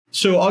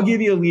So I'll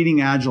give you a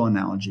leading agile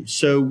analogy.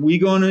 So we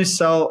go in and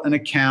sell an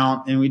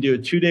account and we do a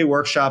 2-day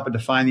workshop and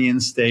define the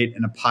end state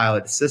and a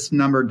pilot. It's this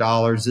number of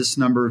dollars, this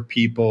number of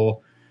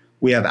people.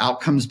 We have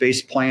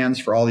outcomes-based plans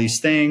for all these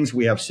things.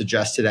 We have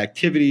suggested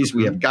activities.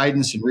 We have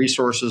guidance and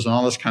resources and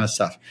all this kind of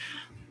stuff.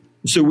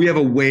 So we have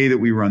a way that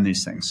we run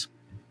these things.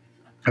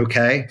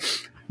 Okay.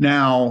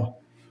 Now,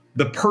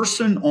 the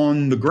person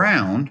on the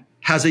ground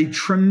has a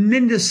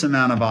tremendous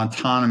amount of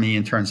autonomy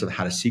in terms of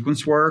how to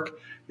sequence work.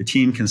 The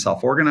team can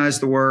self-organize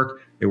the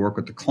work. They work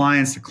with the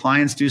clients. The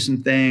clients do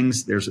some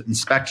things. There's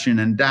inspection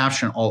and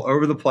adoption all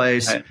over the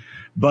place. Right.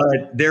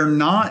 But they're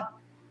not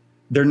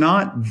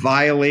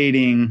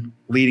violating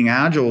leading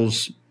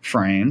agile's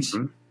frames.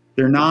 Mm-hmm.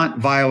 They're not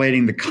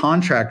violating the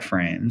contract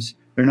frames.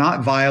 They're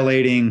not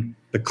violating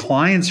the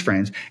client's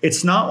frames.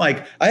 It's not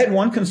like I had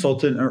one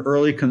consultant, an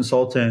early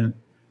consultant,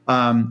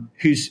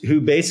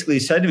 who basically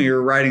said to me,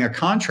 "You're writing a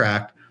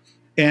contract."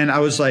 And I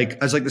was like,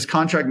 this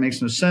contract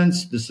makes no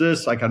sense.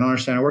 This, like, I don't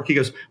understand how it works. He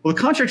goes, well,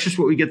 the contract's just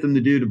what we get them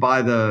to do to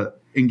buy the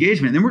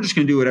engagement. And then we're just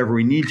going to do whatever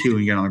we need to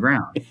and get on the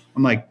ground.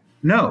 I'm like,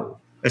 no,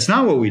 that's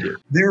not what we do.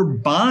 They're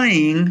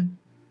buying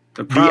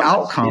the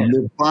outcome. Yeah.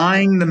 They're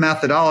buying the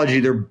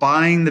methodology. They're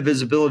buying the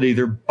visibility.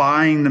 They're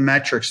buying the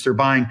metrics. They're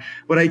buying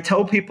what I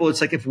tell people.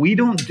 It's like, if we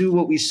don't do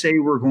what we say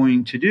we're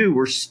going to do,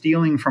 we're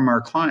stealing from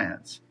our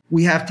clients.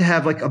 We have to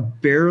have like a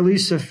barely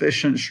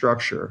sufficient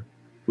structure.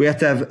 We have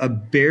to have a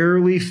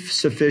barely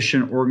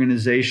sufficient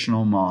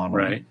organizational model,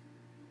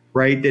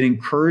 right, that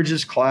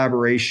encourages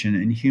collaboration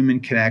and human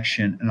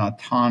connection and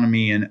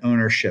autonomy and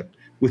ownership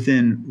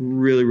within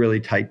really, really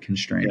tight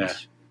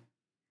constraints,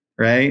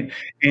 right?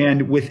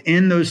 And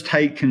within those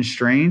tight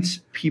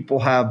constraints, people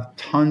have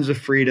tons of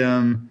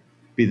freedom,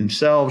 be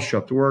themselves, show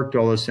up to work, do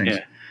all those things.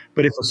 Yeah.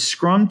 But if a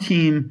Scrum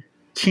team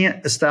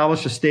can't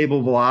establish a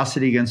stable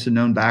velocity against a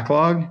known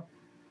backlog,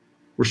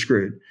 we're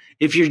screwed.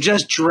 If you're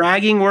just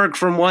dragging work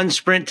from one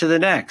sprint to the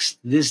next,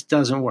 this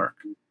doesn't work.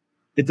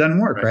 It doesn't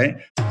work, right?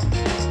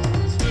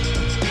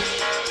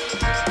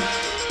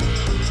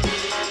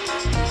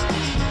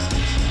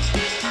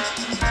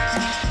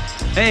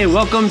 Hey,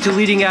 welcome to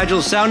Leading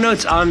Agile Sound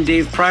Notes. I'm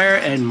Dave Pryor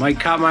and Mike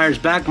Kottmeyer's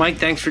back. Mike,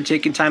 thanks for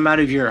taking time out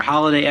of your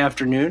holiday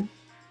afternoon.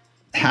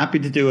 Happy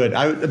to do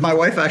it. My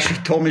wife actually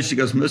told me, she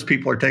goes, most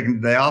people are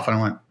taking the day off. And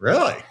I went,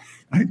 really?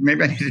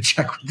 Maybe I need to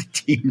check with the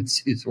team and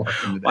see who's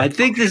working today. I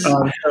think this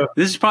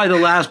is probably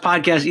the last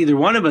podcast either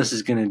one of us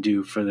is going to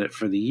do for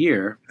the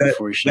year.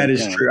 That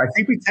is true. I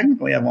think we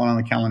technically have one on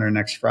the calendar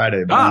next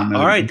Friday. But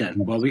all right then.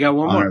 Well, we got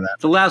one more.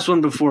 The last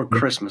one before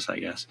Christmas, I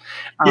guess.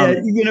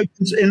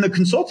 In the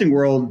consulting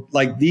world,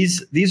 like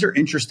these are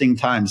interesting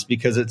times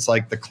because it's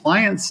like the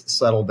clients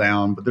settle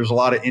down, but there's a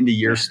lot of end of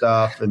year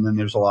stuff, and then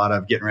there's a lot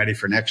of getting ready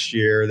for next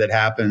year that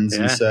happens,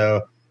 and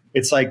so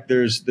it's like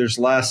there's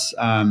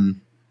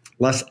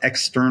less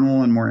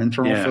external and more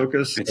internal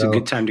focus. It's a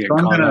good time to get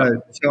caught up.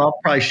 So I'll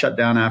probably shut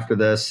down after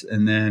this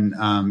and then,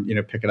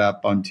 pick it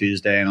up on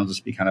Tuesday, and I'll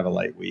just be kind of a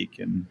light week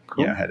and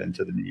head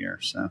into the new year.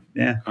 So,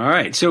 yeah. All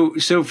right. So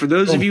for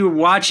those of you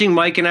watching,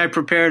 Mike and I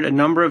prepared a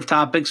number of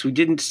topics. We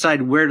didn't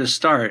decide where to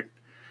start,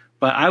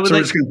 but I would we're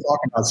just going to talk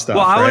about stuff.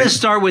 Well, I want to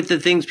start with the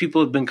things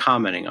people have been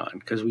commenting on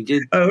because we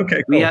did. Oh,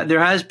 okay. Cool.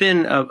 There has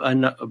been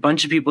a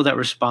bunch of people that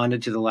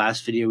responded to the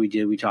last video we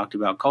did. We talked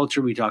about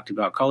culture. We talked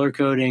about color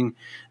coding,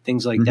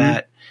 things like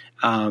that.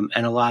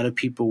 And a lot of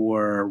people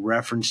were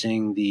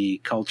referencing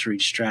the culture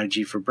eats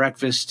strategy for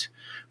breakfast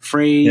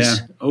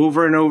phrase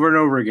over and over and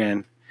over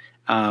again.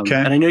 And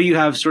I know you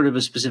have sort of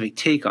a specific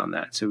take on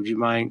that. So would you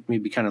mind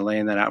maybe kind of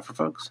laying that out for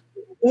folks?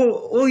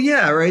 Well,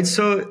 yeah, right.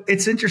 So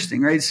it's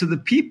interesting, right? So the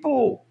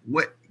people,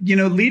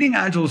 leading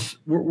agiles,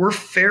 we're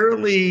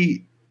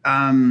fairly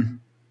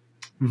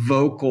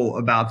vocal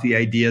about the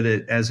idea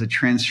that as a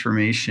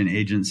transformation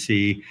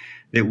agency,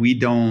 that we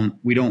don't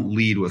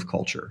lead with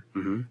culture.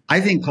 Mm-hmm. I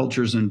think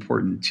culture is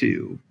important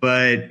too,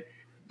 but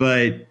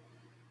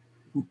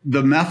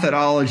the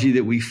methodology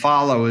that we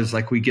follow is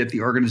like we get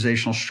the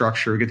organizational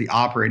structure, we get the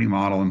operating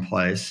model in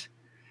place,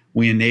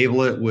 we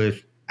enable it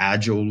with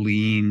agile,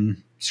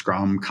 lean,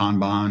 Scrum,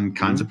 Kanban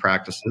kinds of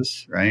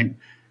practices, right?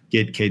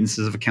 Get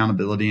cadences of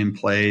accountability in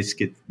place,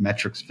 get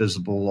metrics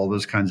visible, all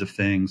those kinds of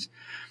things.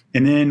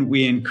 And then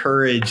we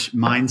encourage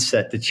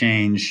mindset to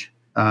change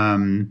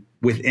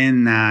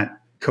within that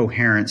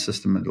coherent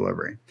system of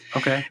delivery.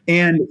 Okay.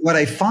 And what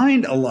I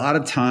find a lot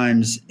of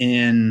times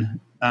in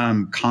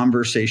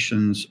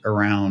conversations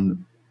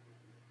around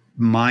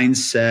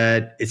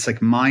mindset, it's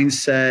like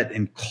mindset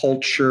and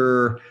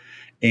culture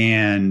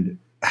and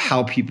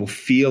how people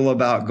feel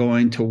about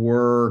going to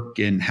work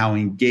and how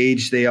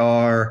engaged they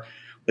are,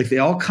 like they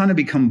all kind of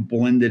become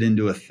blended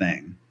into a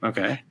thing.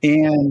 Okay.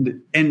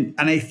 And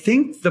I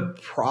think the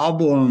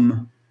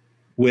problem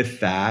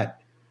with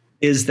that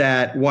is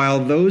that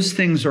while those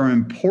things are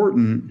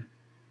important,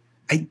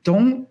 I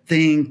don't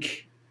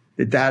think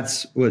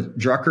that's what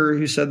Drucker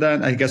who said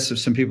that. I guess if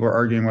some people are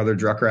arguing whether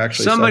Drucker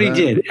actually somebody said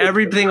did.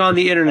 Everything on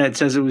the internet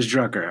says it was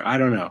Drucker. I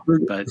don't know,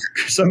 but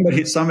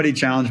somebody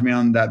challenged me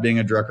on that being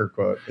a Drucker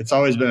quote. It's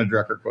always been a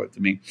Drucker quote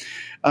to me.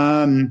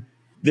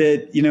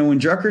 that, when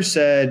Drucker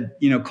said,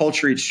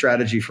 culture eats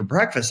strategy for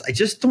breakfast, I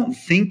just don't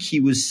think he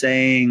was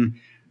saying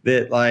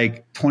that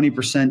like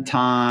 20%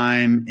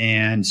 time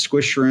and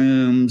squish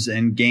rooms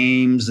and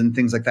games and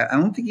things like that. I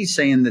don't think he's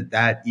saying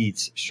that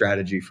eats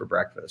strategy for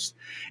breakfast.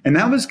 And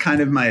that was kind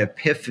of my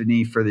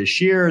epiphany for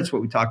this year. It's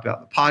what we talked about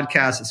in the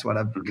podcast. It's what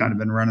I've kind of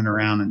been running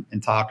around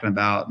and talking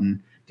about,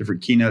 and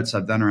different keynotes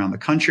I've done around the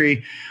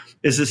country,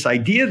 is this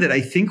idea that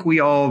I think we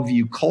all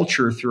view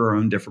culture through our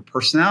own different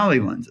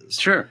personality lenses.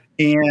 Sure.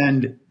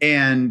 And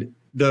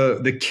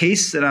the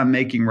case that I'm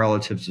making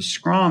relative to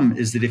Scrum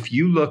is that if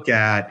you look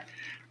at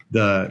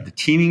the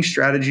teaming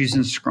strategies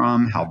in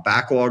Scrum, how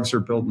backlogs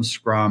are built in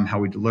Scrum, how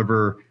we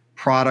deliver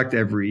product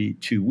every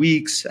 2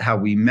 weeks, how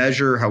we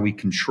measure, how we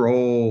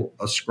control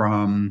a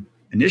Scrum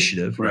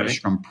initiative, right? A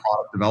Scrum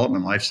product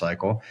development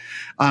lifecycle.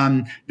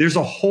 There's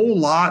a whole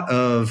lot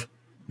of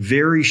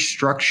very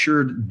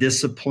structured,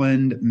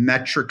 disciplined,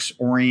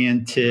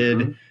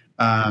 metrics-oriented.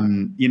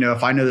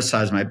 If I know the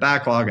size of my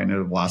backlog, I know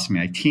the velocity of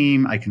my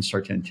team, I can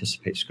start to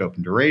anticipate scope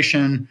and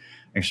duration.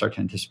 I can start to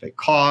anticipate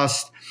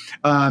cost.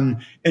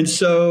 And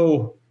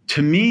so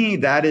to me,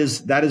 that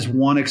is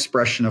one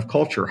expression of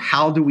culture.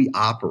 How do we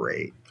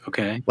operate?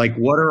 Okay. Like,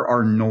 what are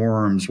our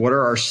norms? What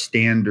are our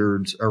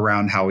standards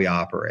around how we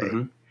operate?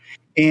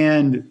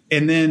 And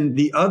then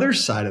the other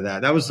side of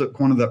that was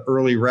one of the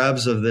early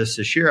revs of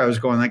this year. I was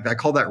going I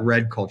call that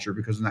red culture,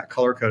 because in that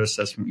color code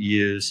assessment we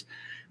use,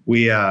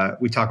 we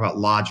talk about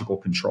logical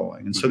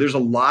controlling. And so there's a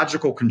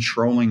logical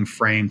controlling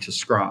frame to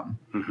Scrum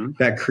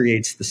that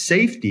creates the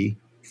safety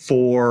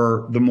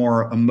for the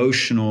more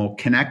emotional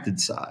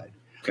connected side.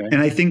 Okay.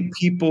 And I think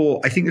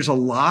there's a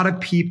lot of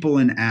people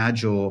in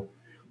Agile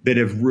that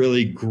have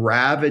really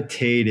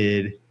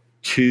gravitated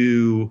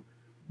to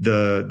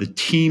the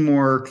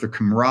teamwork, the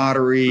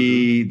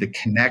camaraderie, the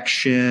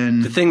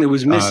connection. The thing that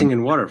was missing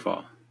in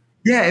Waterfall.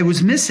 Yeah, it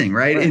was missing,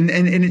 right? And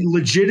it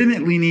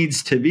legitimately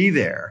needs to be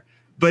there.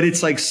 But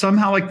it's like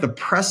somehow like the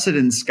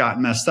precedence got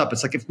messed up.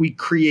 It's like if we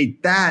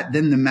create that,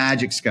 then the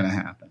magic's going to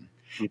happen.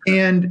 Okay.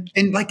 And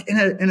like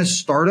in a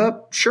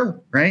startup,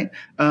 sure, right?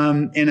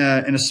 In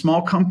a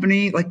small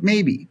company, like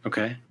maybe.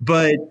 Okay.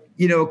 But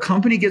a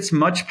company gets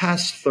much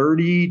past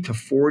 30 to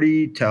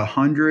 40 to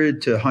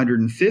 100 to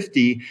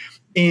 150,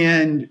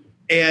 and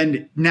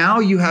now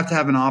you have to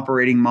have an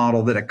operating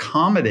model that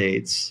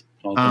accommodates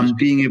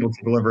being able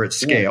to deliver at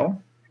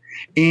scale.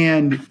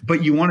 Yeah.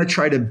 But you want to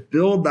try to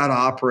build that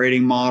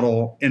operating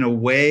model in a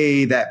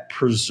way that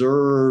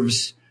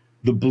preserves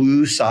the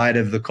blue side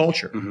of the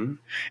culture.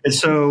 And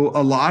so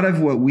a lot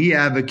of what we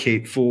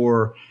advocate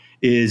for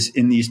is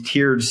in these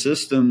tiered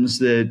systems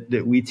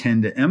that we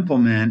tend to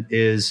implement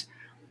is,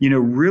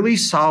 really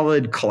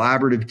solid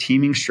collaborative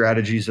teaming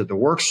strategies at the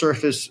work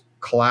surface,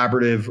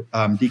 collaborative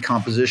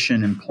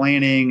decomposition and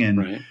planning,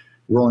 and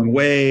rolling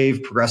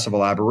wave, progressive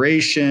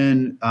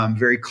elaboration,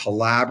 very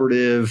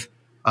collaborative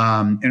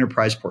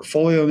enterprise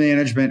portfolio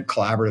management,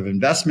 collaborative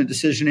investment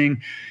decisioning.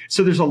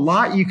 So there's a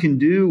lot you can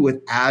do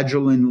with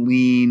Agile and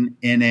Lean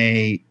in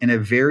a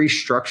very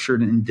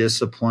structured and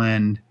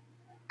disciplined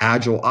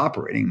Agile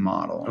operating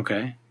model.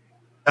 Okay.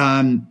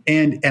 And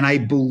I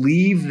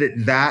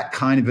believe that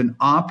kind of an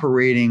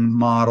operating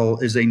model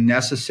is a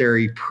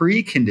necessary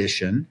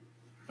precondition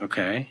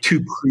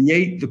to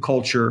create the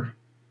culture,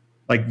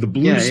 like the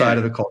blue side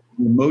of the culture,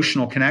 the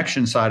emotional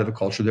connection side of the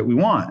culture that we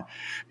want.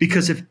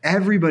 Because if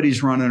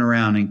everybody's running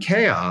around in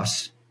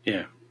chaos,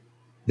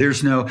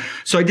 there's no.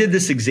 So I did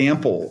this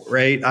example,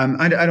 right?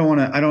 I don't want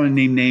to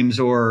name names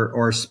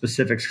or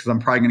specifics, because I'm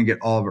probably going to get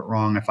all of it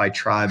wrong if I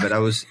try. But I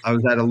was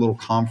at a little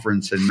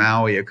conference in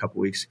Maui a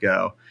couple weeks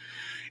ago,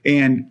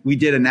 and we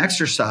did an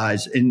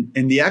exercise. And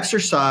the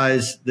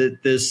exercise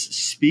that this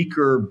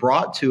speaker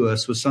brought to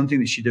us was something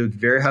that she did with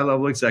very high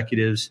level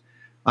executives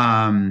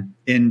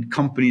in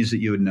companies that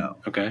you would know.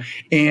 Okay.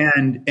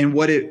 And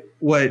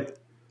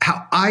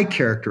how I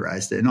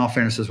characterized it, in all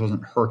fairness, this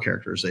wasn't her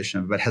characterization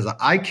of it, but as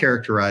I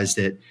characterized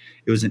it,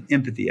 it was an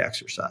empathy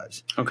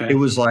exercise. Okay. It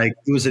was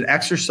an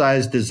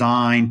exercise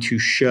designed to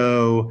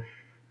show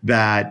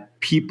that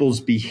people's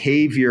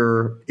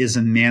behavior is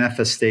a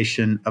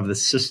manifestation of the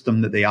system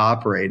that they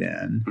operate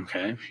in.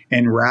 Okay.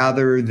 And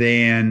rather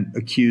than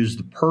accuse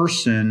the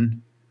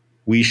person,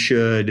 we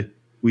should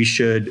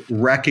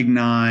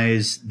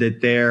recognize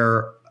that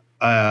they're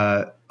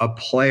a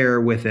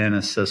player within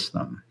a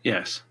system.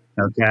 Yes.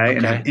 Okay.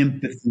 And have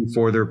empathy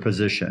for their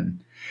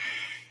position.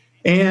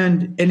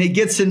 And it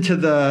gets into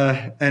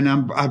and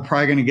I'm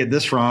probably going to get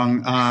this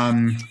wrong.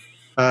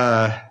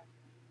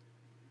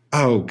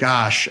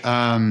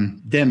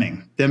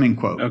 Deming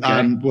quote.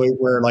 Okay.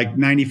 Where like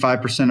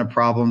 95% of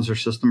problems are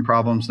system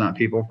problems, not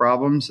people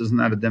problems. Isn't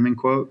that a Deming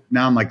quote?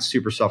 Now I'm like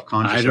super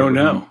self-conscious. I don't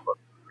know.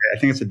 I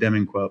think it's a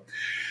Deming quote.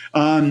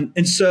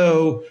 And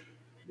so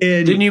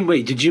did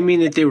you mean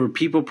that they were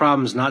people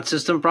problems, not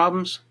system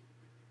problems?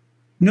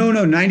 No,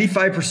 95%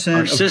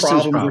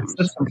 of problems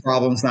are system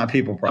problems, not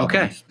people problems.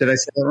 Okay. Did I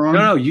say that wrong?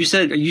 No, you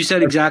said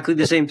exactly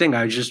the same thing.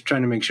 I was just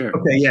trying to make sure.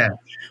 Okay, yeah.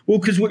 Well,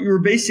 because what you were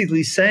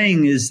basically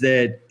saying is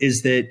that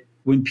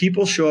when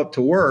people show up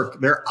to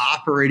work, they're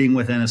operating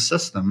within a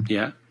system.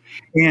 Yeah.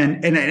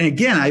 And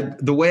again,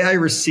 the way I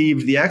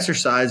received the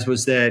exercise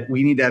was that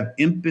we need to have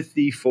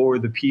empathy for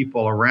the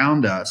people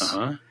around us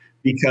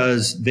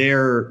because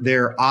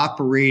they're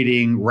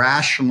operating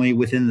rationally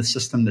within the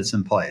system that's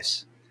in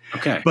place.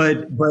 Okay.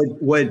 But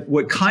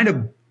what kind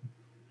of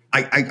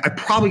I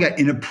probably got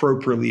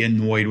inappropriately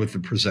annoyed with the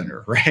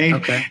presenter, right?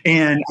 Okay.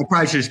 And I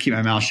probably should just keep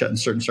my mouth shut in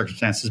certain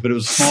circumstances, but it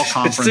was a small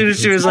conference. As soon as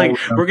she was like,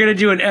 we're going to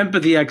do an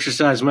empathy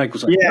exercise, Mike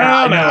was like,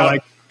 yeah, no.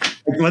 Like,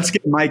 let's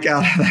get Mike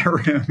out of that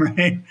room,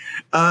 right?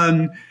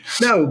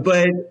 No,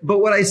 but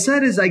what I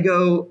said is I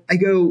go,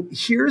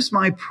 here's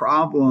my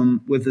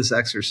problem with this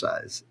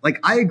exercise. Like,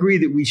 I agree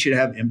that we should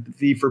have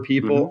empathy for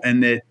people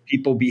and that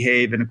people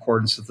behave in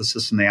accordance with the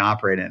system they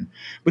operate in.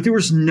 But there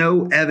was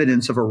no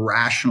evidence of a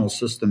rational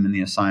system in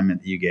the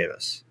assignment that you gave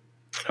us.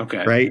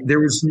 Okay. Right? There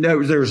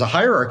was a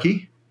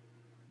hierarchy.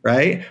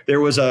 Right?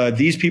 There was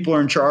these people are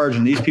in charge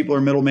and these people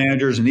are middle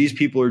managers and these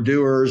people are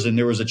doers and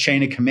there was a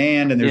chain of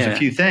command and there's a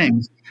few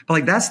things. But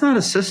like, that's not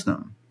a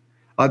system.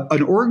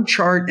 An org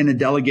chart and a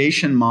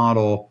delegation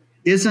model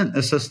isn't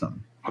a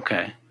system.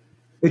 Okay.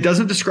 It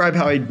doesn't describe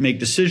how I make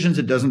decisions.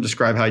 It doesn't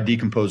describe how I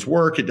decompose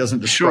work. It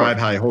doesn't describe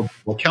how I hold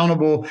people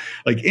accountable,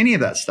 like any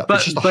of that stuff. But,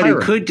 it's just it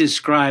could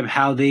describe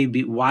how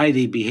why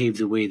they behave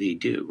the way they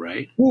do,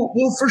 right?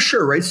 Well, for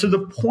sure, right? So the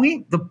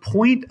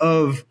point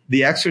of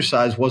the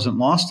exercise wasn't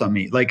lost on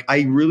me. Like,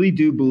 I really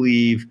do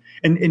believe,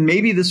 and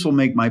maybe this will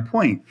make my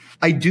point.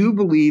 I do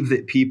believe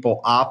that people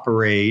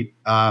operate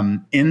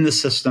in the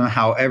system,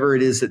 however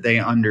it is that they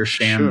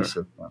understand the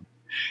system.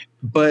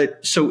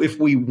 But so if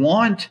we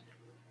want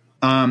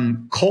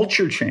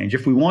culture change,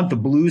 if we want the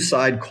blue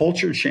side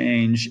culture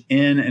change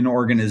in an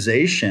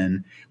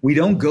organization, we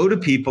don't go to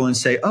people and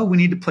say, oh, we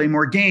need to play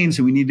more games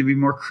and we need to be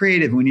more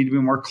creative. And we need to be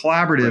more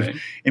collaborative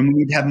and we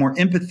need to have more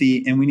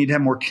empathy and we need to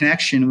have more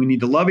connection. And we need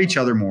to love each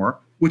other more,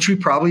 which we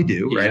probably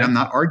do, right? I'm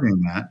not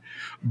arguing that.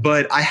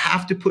 But I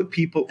have to put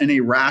people in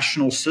a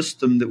rational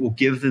system that will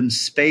give them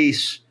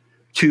space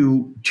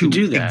to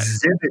do that.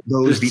 Exhibit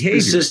those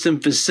behaviors. The system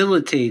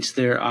facilitates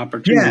their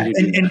opportunity.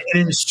 Yeah, and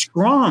in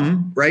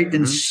Scrum, right?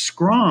 In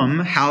Scrum,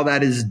 how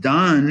that is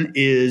done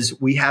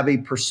is we have a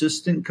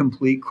persistent,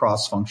 complete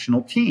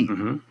cross-functional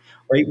team.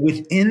 Right?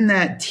 Within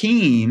that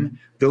team,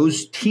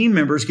 those team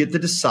members get to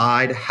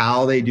decide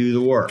how they do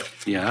the work.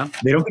 Yeah.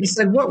 They don't get to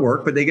decide what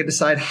work, but they get to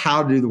decide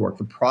how to do the work.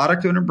 The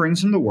product owner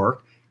brings them the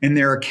work, and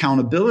their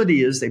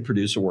accountability is they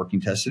produce a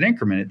working tested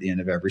increment at the end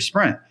of every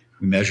sprint.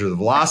 We measure the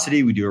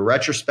velocity. We do a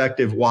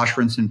retrospective, wash,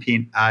 rinse, and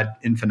ad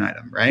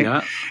infinitum, right?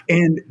 Yeah.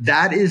 And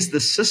that is the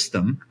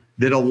system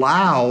that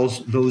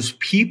allows those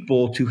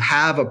people to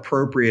have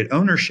appropriate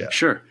ownership.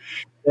 Sure.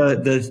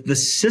 The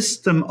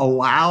system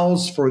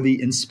allows for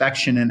the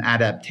inspection and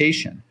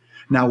adaptation.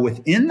 Now,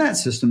 within that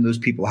system, those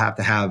people have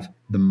to have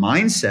the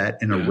mindset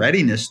and a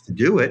readiness to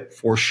do it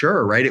for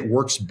sure, right? It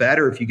works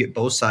better if you get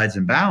both sides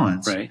in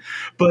balance. Right.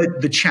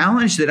 But the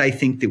challenge that I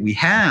think that we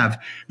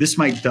have, this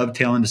might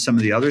dovetail into some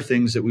of the other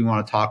things that we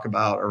want to talk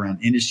about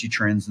around industry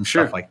trends and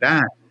stuff like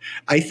that.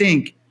 I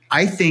think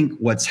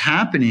what's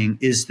happening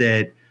is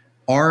that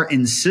our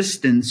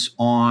insistence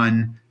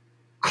on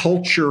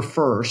culture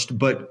first,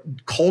 but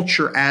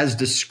culture as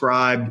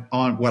described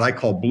on what I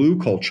call blue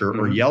culture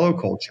or yellow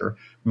culture.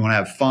 We want to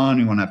have fun.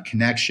 We want to have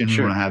connection. We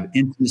want to have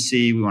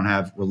intimacy. We want to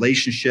have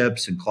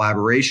relationships and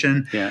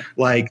collaboration. Yeah.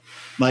 Like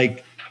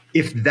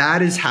if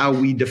that is how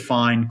we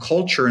define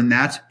culture, and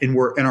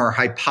our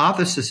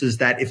hypothesis is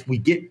that if we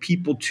get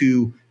people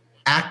to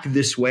act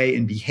this way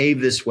and behave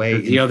this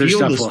way, the other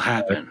stuff will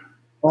happen.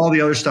 All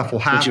the other stuff will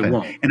happen.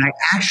 And I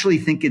actually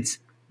think it's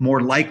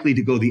more likely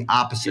to go the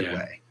opposite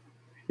way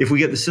if we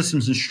get the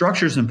systems and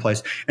structures in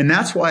place. And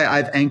that's why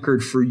I've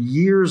anchored for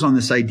years on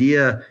this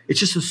idea. It's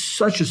just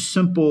such a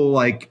simple,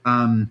 like,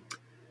 I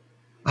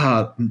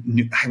want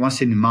to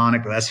say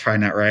mnemonic, but that's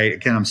probably not right.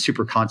 Again, I'm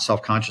super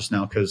self-conscious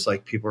now because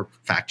like people are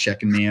fact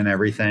checking me and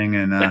everything.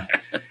 And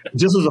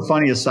just as a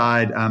funny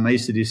aside, I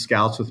used to do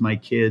scouts with my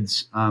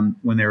kids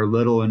when they were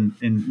little, and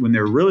when they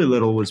were really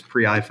little was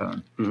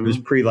pre-iPhone. It was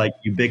pre like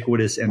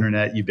ubiquitous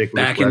internet,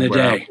 ubiquitous back in the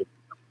day.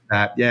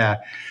 Yeah.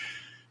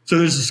 So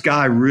there's this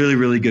guy, really,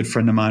 really good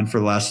friend of mine for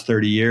the last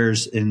 30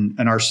 years. And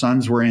our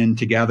sons were in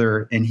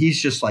together. And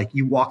he's just like,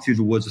 you walk through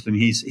the woods with him.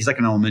 He's like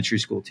an elementary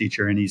school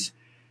teacher. And he's,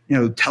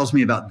 tells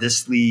me about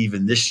this leaf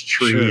and this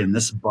tree and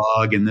this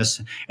bug and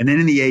this. And then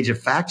in the age of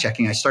fact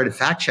checking, I started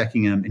fact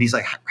checking him. And he's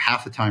like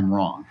half the time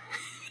wrong.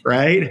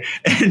 Right.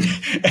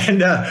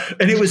 And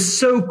it was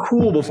so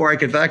cool before I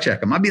could fact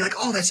check him. I'd be like,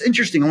 oh, that's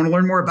interesting. I want to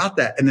learn more about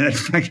that. And then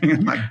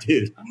I'm like,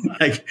 dude,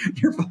 like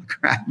you're full of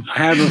crap.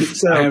 I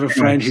have a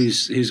friend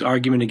whose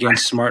argument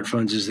against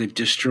smartphones is they've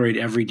destroyed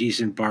every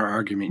decent bar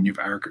argument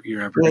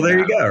you're ever. Well, there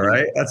you go.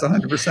 Right. That's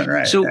 100%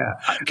 right. So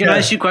can I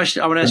ask you a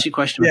question? I want to ask you a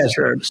question. Yeah,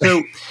 sure.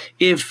 So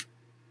if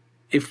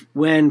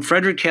when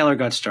Frederick Taylor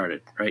got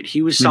started, right,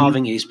 he was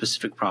solving a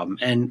specific problem,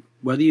 and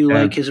whether you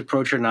like his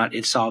approach or not,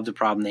 it solved the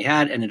problem they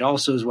had, and it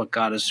also is what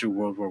got us through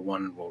World War I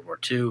and World War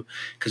II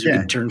because we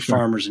could turn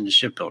farmers into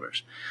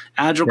shipbuilders.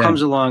 Agile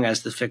comes along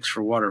as the fix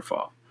for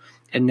waterfall.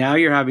 And now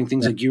you're having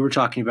things like you were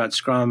talking about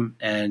Scrum,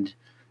 and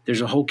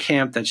there's a whole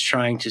camp that's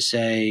trying to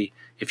say,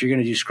 if you're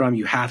going to do Scrum,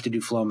 you have to do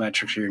flow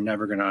metrics or you're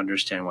never going to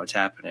understand what's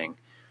happening.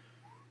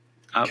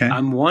 Okay.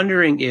 I'm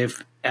wondering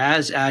if,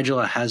 as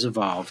Agile has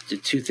evolved, the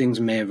two things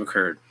may have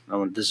occurred.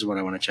 This is what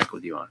I want to check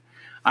with you on.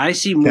 I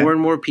see more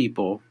and more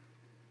people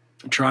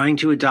trying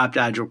to adopt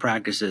Agile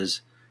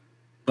practices,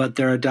 but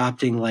they're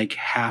adopting like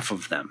half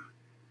of them.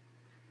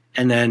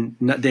 And then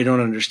they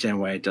don't understand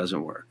why it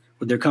doesn't work.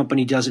 Or their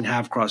company doesn't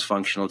have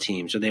cross-functional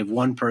teams, or they have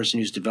one person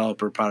who's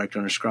developer, product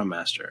owner, Scrum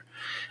Master.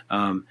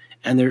 And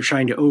they're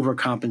trying to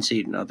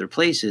overcompensate in other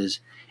places.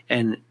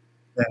 And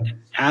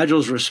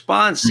Agile's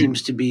response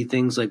seems to be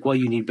things like, well,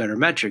 you need better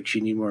metrics,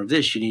 you need more of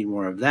this, you need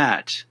more of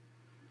that.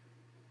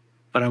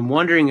 But I'm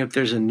wondering if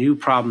there's a new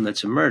problem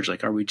that's emerged.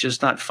 Like, are we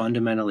just not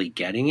fundamentally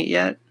getting it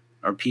yet?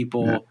 Are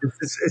people? No,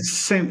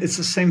 it's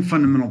the same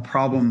fundamental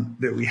problem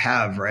that we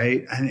have,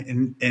 right?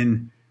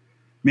 And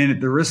man,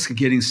 at the risk of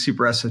getting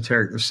super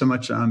esoteric, there's so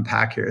much to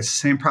unpack here. It's the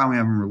same problem we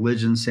have in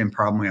religion, same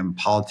problem we have in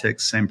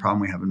politics, same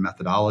problem we have in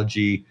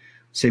methodology,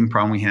 same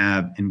problem we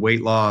have in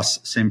weight loss,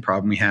 same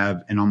problem we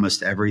have in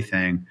almost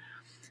everything.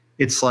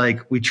 It's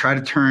like we try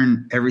to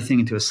turn everything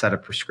into a set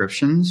of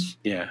prescriptions.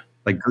 Yeah.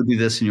 Like, go do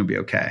this and you'll be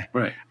okay.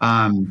 Right.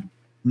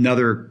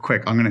 Another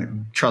quick, I'm going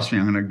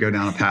to go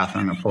down a path and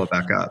I'm going to pull it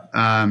back up.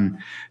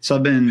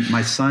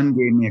 My son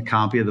gave me a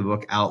copy of the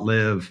book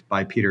Outlive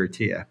by Peter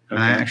Attia. And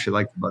I actually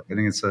like the book. I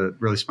think it's a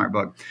really smart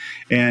book.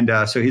 And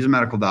so he's a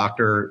medical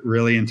doctor,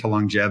 really into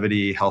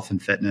longevity, health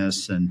and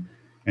fitness. And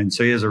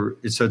so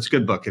it's a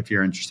good book if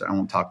you're interested. I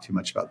won't talk too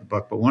much about the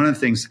book, but one of the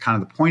things, kind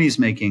of the point he's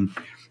making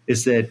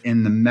is that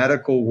in the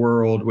medical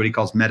world, what he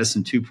calls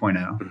medicine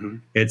 2.0,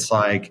 it's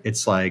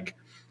like,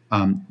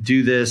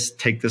 do this,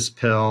 take this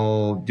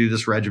pill, do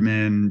this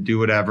regimen, do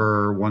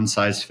whatever, one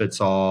size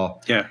fits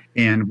all. Yeah.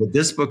 And what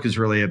this book is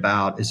really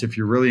about is, if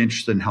you're really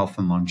interested in health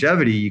and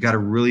longevity, you got to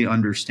really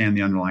understand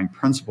the underlying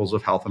principles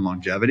of health and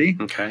longevity.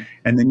 Okay.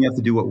 And then you have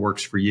to do what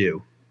works for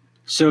you.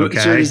 So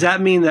does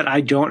that mean that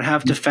I don't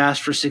have to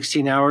fast for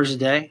 16 hours a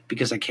day?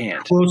 Because I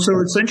can't. Well, so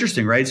it's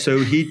interesting, right? So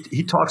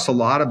he talks a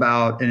lot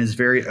about, and is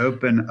very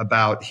open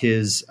about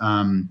his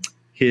kind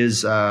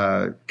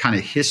of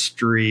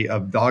history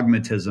of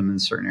dogmatism in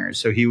certain areas.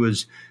 So he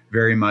was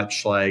very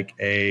much like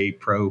a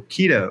pro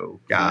keto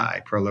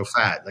guy, pro low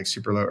fat, like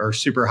super low or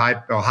super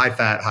high, high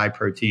fat, high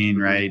protein,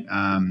 right?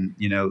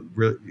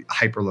 Really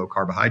hyper low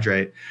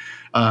carbohydrate.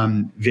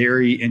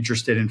 Very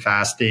interested in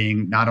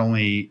fasting, not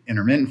only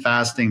intermittent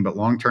fasting, but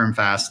long-term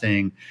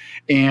fasting.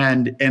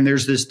 And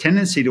there's this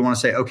tendency to want to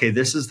say, okay,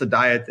 this is the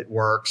diet that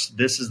works.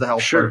 This is the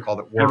health protocol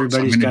that works.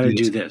 Everybody's got to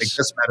do this. Take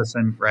this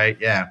medicine, right?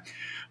 Yeah.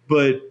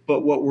 But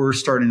what we're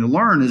starting to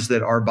learn is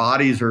that our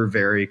bodies are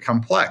very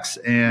complex.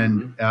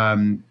 And,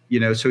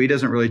 so he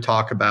doesn't really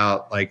talk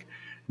about like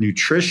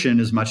nutrition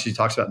as much as he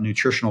talks about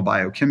nutritional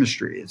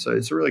biochemistry. It's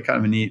a really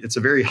kind of it's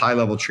a very high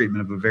level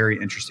treatment of a very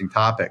interesting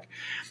topic.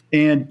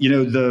 And,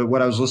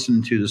 what I was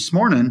listening to this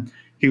morning,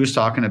 he was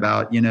talking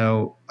about,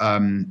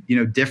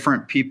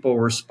 different people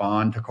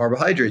respond to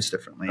carbohydrates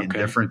differently, and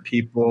different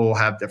people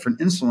have different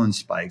insulin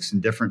spikes,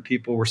 and different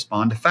people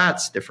respond to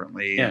fats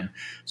differently. Yeah. And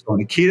so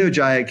on a keto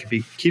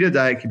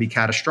diet could be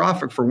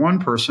catastrophic for one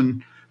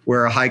person,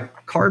 where a high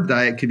carb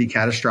diet could be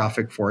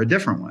catastrophic for a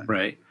different one.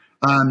 Right.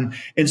 And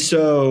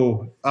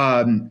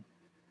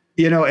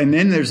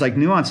then there's like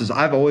nuances.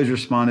 I've always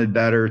responded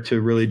better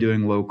to really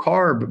doing low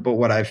carb, but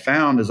what I've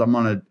found is I'm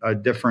on a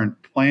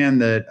different plan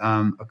that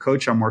a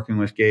coach I'm working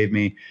with gave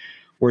me,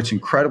 where it's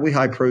incredibly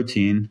high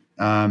protein,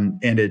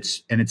 and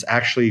it's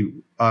actually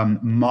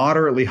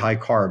moderately high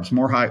carbs,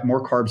 more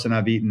carbs than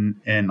I've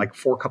eaten, and like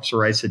 4 cups of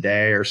rice a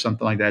day or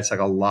something like that. It's like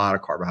a lot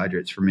of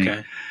carbohydrates for me,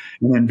 and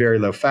then very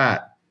low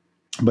fat,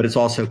 but it's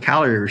also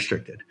calorie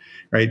restricted,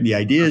 right? The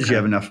idea is you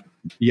have enough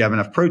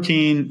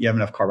protein, you have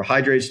enough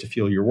carbohydrates to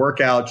fuel your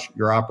workouts.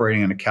 You're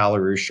operating in a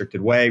calorie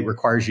restricted way. It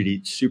requires you to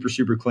eat super,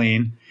 super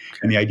clean.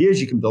 And the idea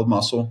is you can build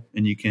muscle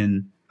and you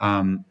can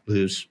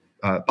lose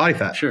body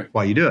fat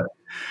while you do it.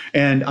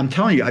 And I'm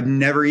telling you, I've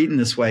never eaten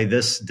this way,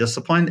 this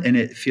disciplined, and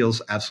it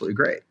feels absolutely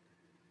great.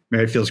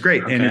 It feels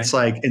great. Okay. And it's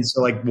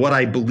like, what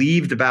I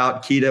believed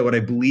about keto, what I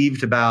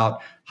believed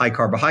about high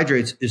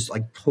carbohydrates is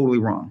like totally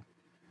wrong.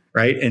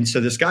 Right. And so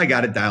this guy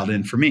got it dialed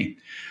in for me.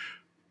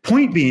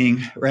 Point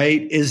being,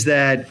 right, is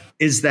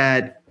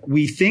that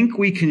we think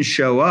we can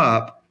show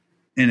up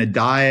in a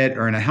diet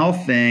or in a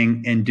health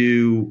thing and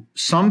do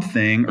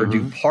something or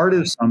do part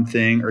of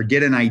something or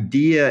get an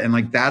idea and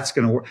like that's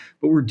going to work.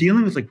 But we're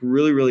dealing with like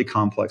really, really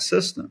complex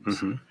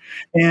systems.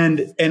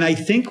 And I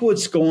think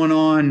what's going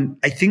on,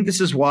 I think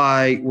this is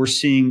why we're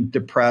seeing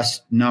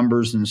depressed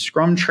numbers in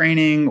Scrum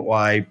training,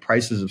 why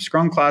prices of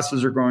Scrum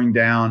classes are going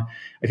down.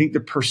 I think the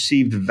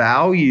perceived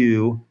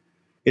value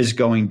is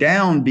going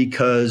down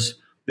because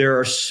there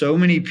are so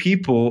many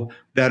people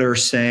that are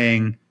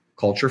saying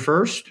culture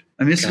first.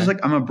 I mean, this is like,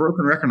 I'm a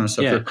broken record on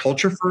stuff. They're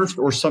culture first,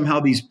 or somehow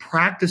these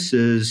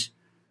practices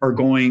are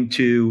going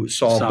to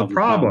solve the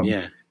problem.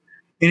 Yeah.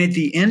 And at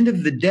the end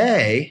of the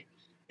day,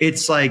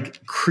 it's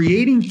like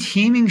creating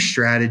teaming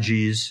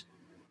strategies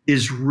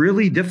is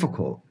really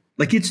difficult.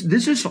 Like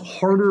this is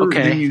harder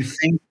than you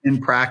think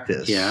in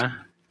practice. Yeah.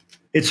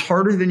 It's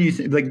harder than you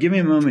think. Like, give me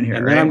a moment here.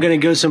 And then I'm going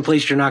to go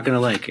someplace you're not going to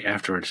like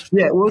afterwards.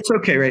 Yeah, well, it's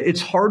okay, right?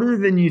 It's harder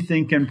than you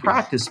think in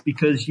practice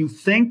because you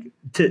think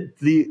to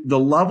the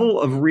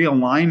level of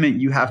realignment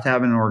you have to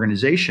have in an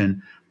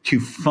organization to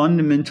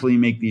fundamentally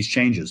make these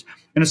changes.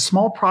 In a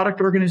small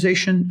product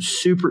organization,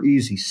 super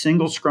easy.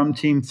 Single Scrum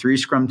team, 3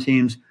 Scrum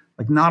teams,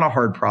 like not a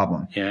hard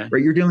problem. Yeah.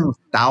 Right? You're dealing with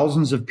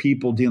thousands of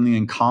people dealing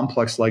in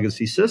complex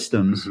legacy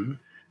systems. Mm-hmm.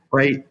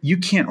 Right? You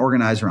can't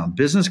organize around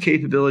business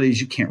capabilities.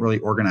 You can't really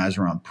organize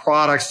around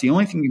products. The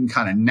only thing you can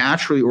kind of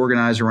naturally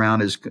organize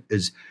around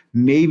is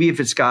maybe if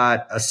it's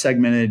got a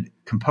segmented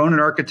component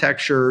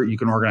architecture, you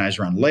can organize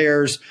around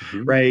layers,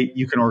 mm-hmm. right?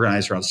 You can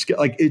organize around skill.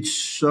 Like it's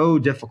so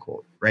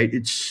difficult, right?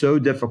 It's so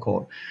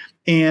difficult.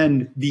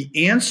 And the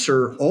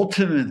answer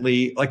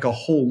ultimately, like a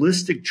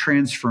holistic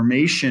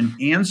transformation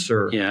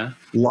answer,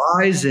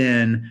 lies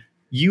in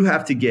you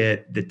have to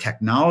get the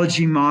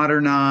technology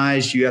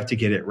modernized. You have to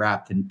get it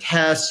wrapped in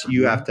tests.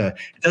 You have to,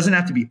 it doesn't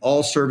have to be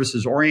all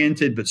services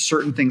oriented, but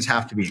certain things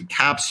have to be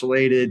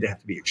encapsulated. They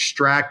have to be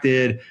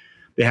extracted.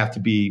 They have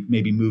to be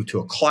maybe moved to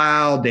a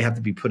cloud. They have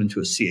to be put into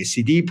a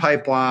CI/CD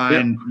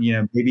pipeline. Yep. You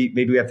know,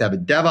 maybe we have to have a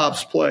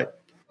DevOps play.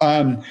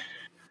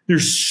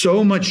 There's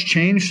so much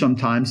change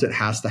sometimes that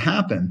has to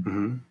happen.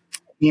 Mm-hmm.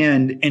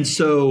 And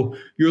so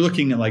you're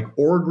looking at like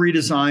org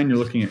redesign, you're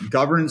looking at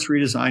governance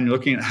redesign, you're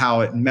looking at how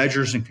it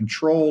measures and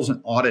controls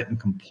and audit and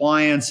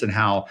compliance and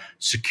how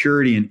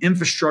security and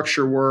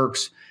infrastructure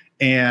works.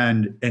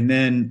 And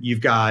then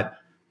you've got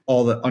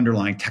all the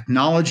underlying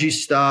technology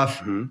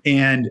stuff. Mm-hmm.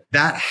 And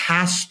that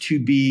has to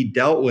be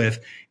dealt with.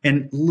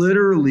 And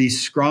literally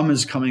Scrum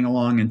is coming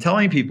along and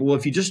telling people, well,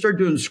 if you just start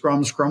doing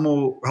Scrum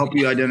will help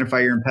you identify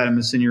your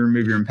impediments and you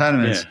remove your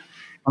impediments. Yeah.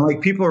 And like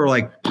people are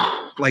like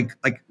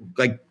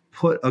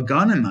put a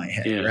gun in my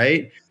head,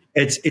 right?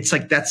 It's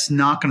like that's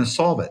not going to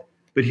solve it.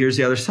 But here's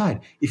the other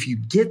side. If you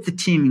get the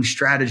teaming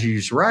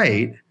strategies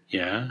right,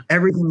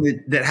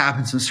 everything that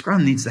happens in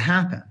Scrum needs to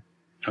happen.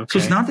 Okay. So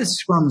it's not that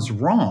Scrum's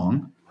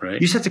wrong. Right.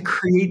 You just have to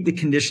create the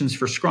conditions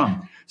for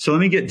Scrum. So let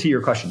me get to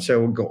your question. So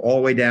we'll go all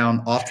the way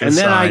down off to the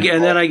side.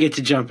 Then I get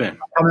to jump in.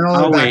 Coming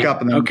all the way back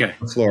up and then on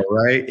the floor,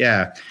 right?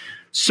 Yeah.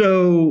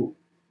 So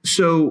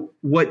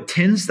what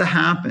tends to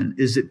happen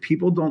is that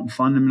people don't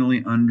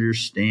fundamentally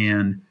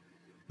understand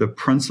the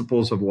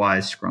principles of why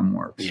Scrum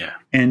works. Yeah.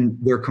 And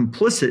they're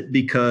complicit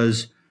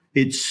because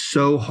it's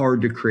so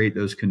hard to create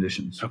those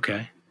conditions.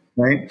 Okay.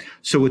 Right?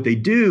 So what they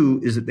do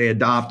is that they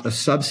adopt a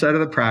subset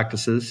of the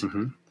practices.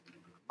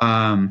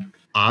 Mm-hmm.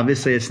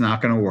 Obviously, it's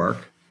not going to work.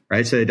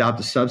 Right? So they adopt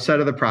a subset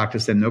of the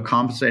practice, then no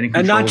compensating controls.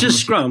 And not just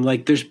Scrum.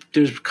 Like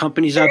there's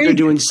companies out there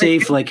doing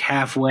safe like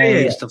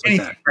halfway and stuff like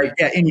that. Right?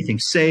 Yeah, anything.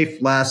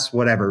 Safe, less,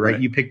 whatever, right?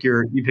 You pick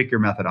your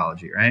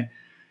methodology, right?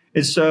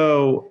 And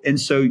so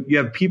you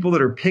have people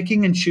that are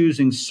picking and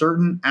choosing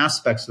certain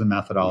aspects of the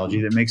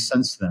methodology that makes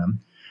sense to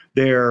them.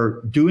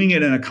 They're doing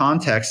it in a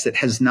context that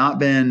has not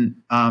been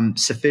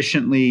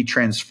sufficiently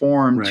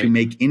transformed to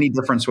make any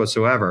difference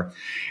whatsoever.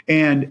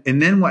 And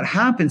then what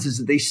happens is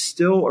that they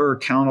still are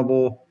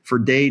accountable for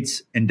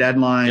dates and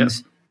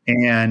deadlines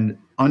and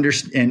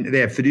they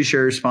have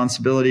fiduciary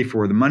responsibility for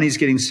where the money's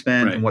getting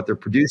spent and what they're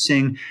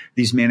producing.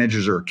 These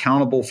managers are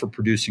accountable for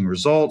producing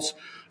results.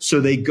 So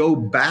they go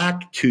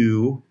back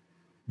to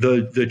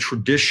the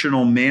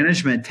traditional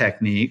management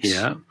techniques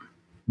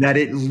that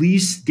at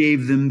least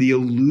gave them the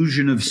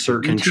illusion of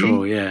certainty.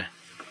 Control, yeah.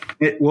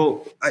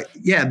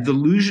 The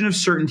illusion of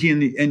certainty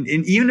and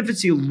even if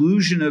it's the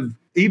illusion of,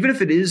 even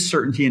if it is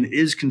certainty and it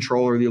is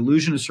control, or the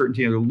illusion of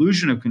certainty or the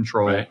illusion of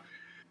control,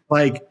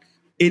 like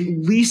at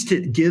least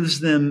it gives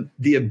them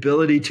the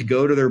ability to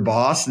go to their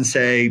boss and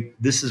say,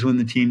 this is when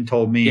the team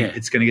told me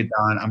it's going to get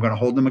done. I'm going to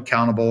hold them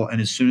accountable. And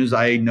as soon as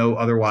I know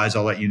otherwise,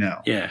 I'll let you know.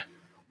 Yeah.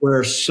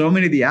 Where so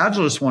many of the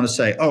agilists want to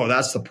say, oh,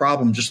 that's the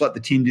problem. Just let the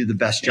team do the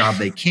best job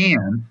they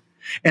can.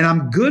 And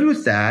I'm good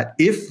with that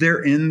if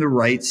they're in the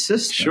right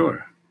system.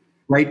 Sure.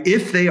 Right?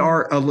 If they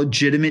are a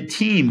legitimate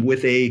team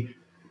with a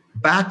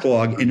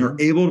backlog and are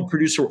able to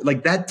produce,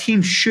 like that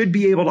team should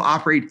be able to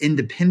operate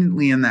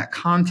independently in that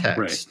context.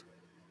 Right.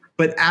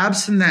 But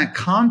absent that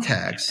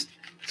context,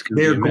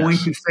 they're going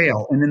to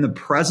fail. And in the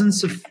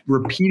presence of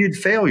repeated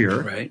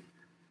failure,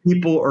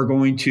 people are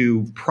going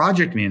to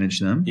project manage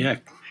them. Yeah.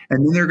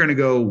 And then they're going to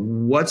go,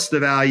 what's the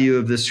value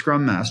of this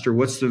Scrum Master?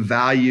 What's the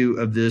value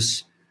of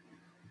this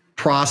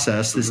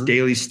process, this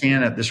daily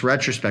stand-up, this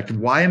retrospective?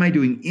 Why am I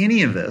doing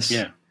any of this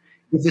if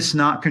it's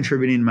not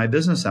contributing to my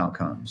business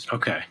outcomes?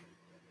 Okay.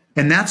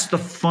 And that's the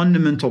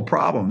fundamental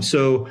problem.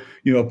 So,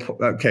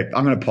 okay,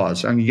 I'm going to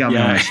pause. I'm going to get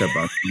my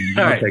soapbox.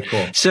 All right. Okay,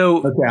 cool.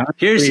 So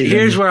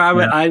here's where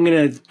I'm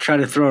going to try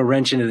to throw a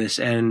wrench into this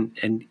and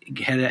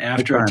head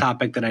after a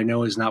topic that I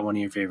know is not one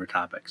of your favorite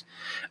topics.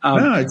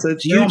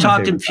 It's you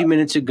talked a few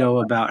minutes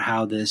ago about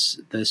how this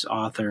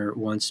author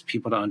wants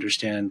people to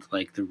understand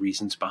like the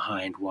reasons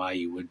behind why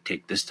you would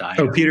take this diet.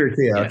 Oh, Peter.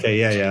 Yeah. Okay.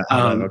 Yeah.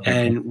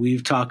 And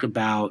we've talked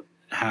about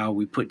how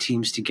we put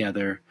teams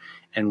together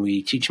and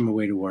we teach them a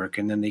way to work,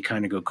 and then they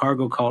kind of go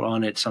cargo cult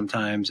on it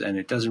sometimes, and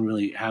it doesn't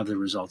really have the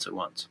results at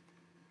once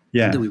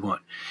that we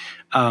want.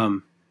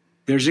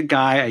 There's a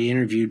guy I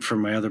interviewed for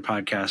my other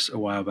podcast a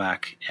while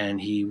back,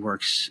 and he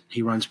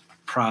runs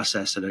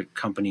process at a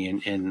company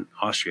in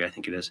Austria, I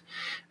think it is.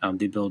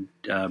 They build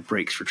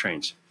brakes for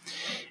trains.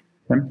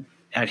 Okay.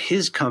 At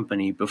his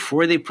company,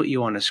 before they put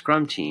you on a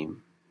Scrum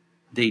team,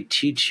 they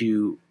teach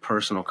you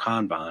personal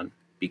Kanban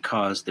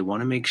because they want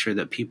to make sure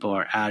that people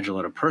are agile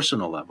at a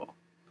personal level.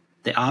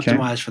 They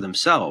optimize for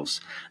themselves.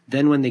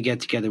 Then when they get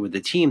together with the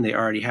team, they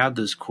already have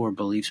those core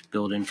beliefs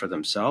built in for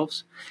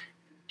themselves.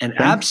 And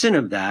absent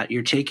of that,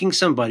 you're taking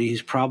somebody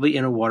who's probably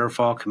in a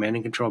waterfall command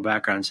and control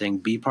background saying,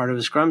 be part of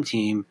a Scrum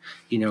team,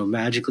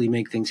 magically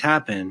make things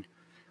happen.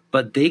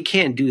 But they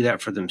can't do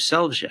that for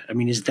themselves yet. I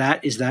mean, is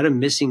that a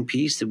missing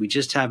piece that we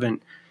just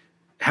haven't,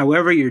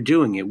 however you're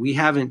doing it, we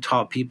haven't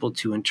taught people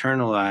to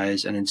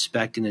internalize and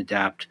inspect and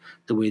adapt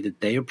the way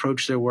that they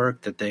approach their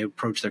work, that they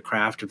approach their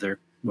craft of their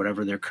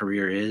whatever their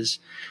career is,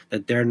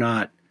 that they're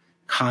not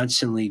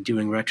constantly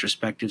doing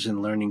retrospectives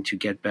and learning to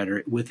get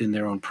better within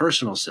their own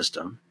personal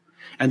system.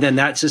 And then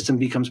that system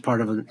becomes part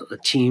of a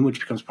team, which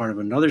becomes part of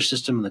another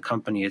system in the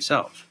company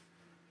itself.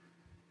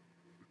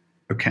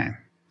 Okay.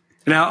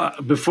 Now,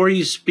 before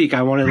you speak,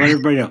 I want to let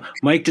everybody know,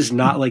 Mike does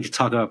not like to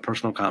talk about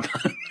personal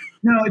Kanban.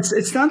 No,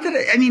 it's not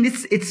that. I mean,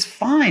 it's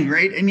fine,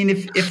 right? I mean,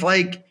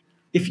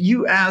 if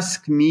you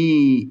ask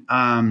me,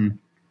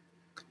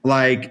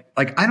 like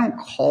I don't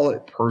call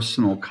it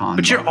personal Kanban.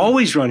 But you're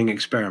always running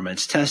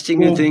experiments, testing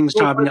new things,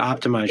 trying to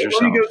optimize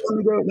yourself.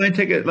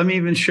 Let me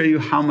even show you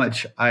how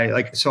much I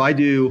like. So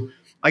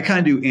I kind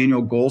of do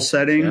annual goal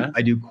setting. Yeah.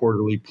 I do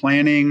quarterly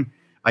planning.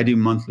 I do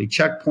monthly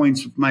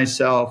checkpoints with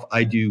myself.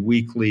 I do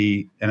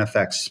weekly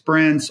NFX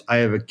sprints. I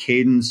have a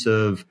cadence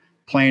of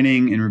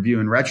planning and review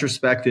and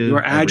retrospective.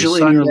 You're agile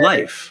in your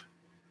life.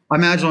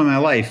 I'm agile in my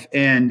life.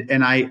 And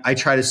I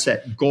try to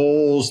set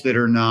goals that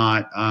are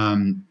not,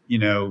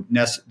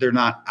 they're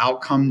not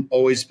outcome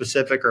always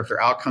specific, or if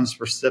they're outcome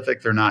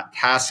specific, they're not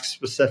task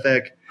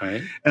specific.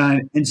 Right.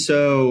 And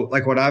so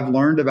like what I've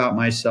learned about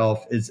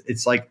myself is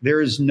it's like, there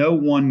is no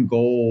one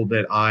goal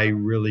that I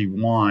really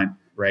want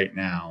right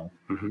now.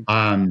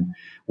 Mm-hmm.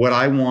 What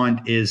I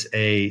want is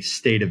a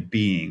state of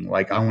being.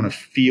 Like I want to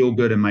feel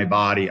good in my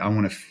body. I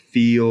want to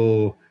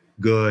feel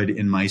good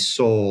in my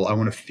soul. I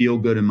want to feel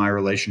good in my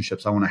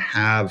relationships. I want to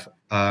have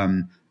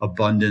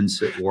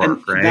abundance at work.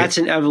 And right. That's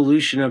an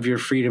evolution of your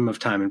freedom of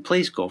time and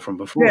place goal from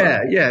before.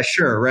 Yeah,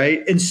 sure,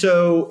 right. And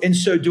so,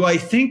 do I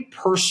think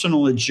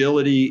personal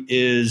agility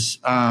is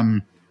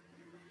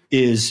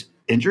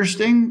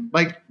interesting?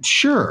 Like,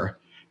 sure.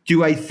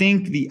 Do I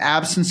think the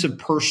absence of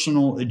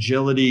personal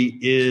agility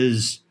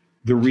is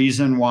the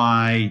reason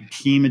why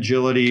team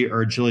agility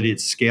or agility at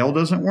scale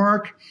doesn't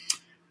work?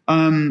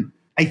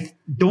 I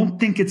don't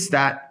think it's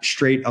that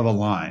straight of a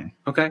line.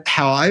 Okay.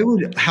 How I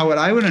would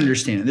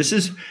understand it. This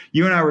is,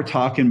 you and I were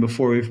talking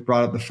before we've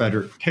brought up the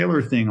Frederick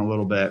Taylor thing a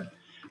little bit.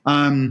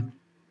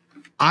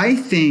 I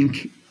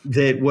think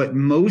that what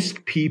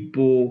most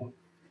people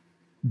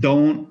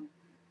don't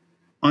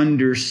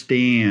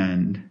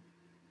understand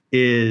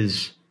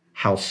is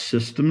how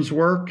systems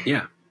work.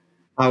 Yeah.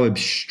 How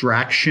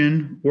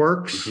abstraction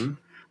works. Mm-hmm.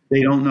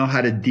 They don't know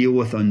how to deal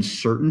with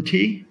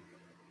uncertainty.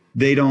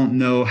 They don't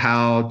know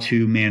how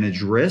to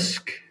manage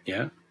risk.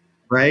 Yeah.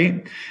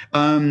 Right.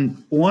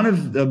 One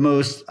of the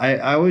most,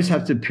 I always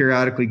have to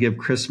periodically give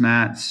Chris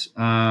Matz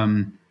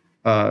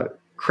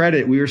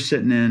credit. We were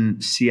sitting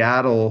in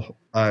Seattle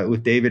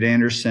with David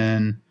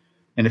Anderson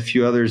and a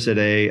few others at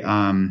a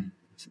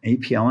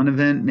APLN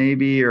event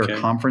maybe, or a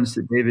conference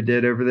that David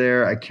did over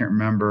there. I can't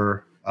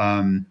remember.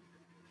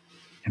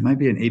 It might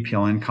be an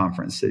APLN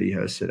conference that he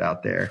hosted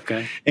out there.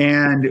 Okay.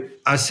 And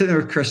I was sitting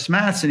there with Chris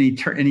Matz, and he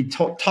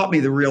taught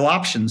me the real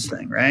options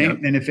thing, right?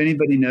 Yep. And if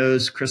anybody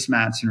knows Chris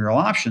Matz and real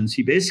options,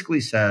 he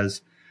basically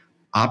says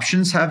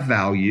options have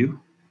value,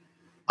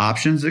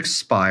 options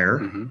expire,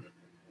 mm-hmm.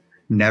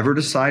 never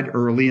decide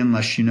early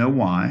unless you know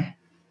why.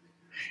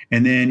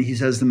 And then he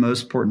says the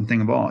most important thing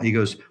of all, he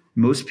goes,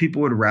 most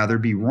people would rather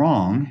be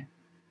wrong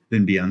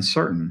than be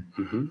uncertain,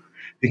 mm-hmm.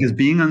 because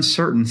being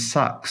uncertain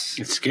sucks.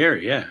 It's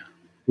scary, yeah.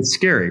 It's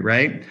scary,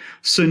 right?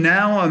 So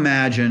now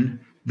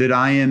imagine that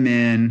I am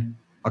in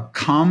a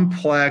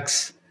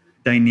complex,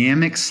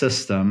 dynamic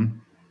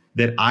system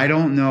that I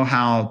don't know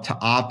how to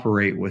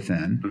operate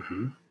within.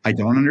 Mm-hmm. I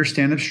don't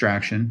understand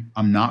abstraction.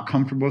 I'm not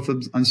comfortable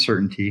with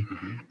uncertainty.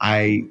 Mm-hmm.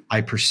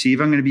 I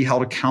perceive I'm going to be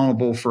held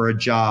accountable for a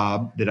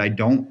job that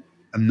I'm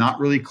not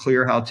really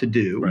clear how to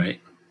do. Right.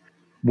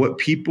 What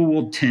people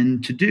will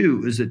tend to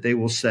do is that they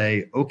will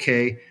say,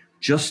 okay,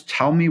 just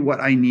tell me what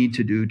I need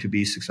to do to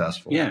be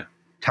successful. Yeah.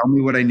 Tell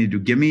me what I need to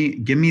do. Give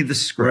me the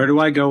script. Where do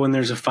I go when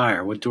there's a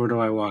fire? What door do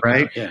I walk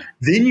right? out? Yeah.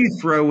 Then you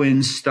throw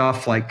in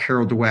stuff like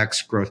Carol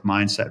Dweck's growth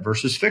mindset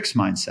versus fixed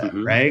mindset,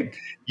 mm-hmm. right?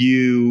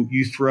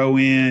 You throw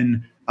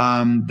in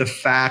the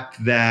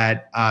fact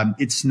that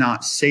it's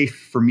not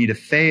safe for me to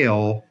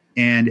fail,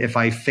 and if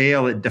I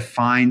fail, it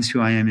defines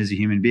who I am as a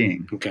human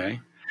being.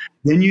 Okay.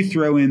 Then you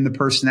throw in the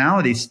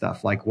personality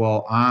stuff, like,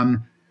 well,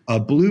 I'm a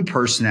blue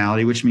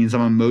personality, which means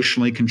I'm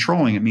emotionally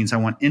controlling. It means I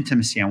want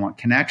intimacy. I want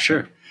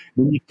connection. Sure.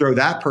 When you throw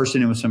that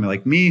person in with somebody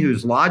like me,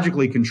 who's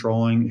logically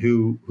controlling,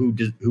 who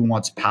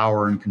wants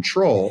power and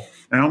control.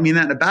 And I don't mean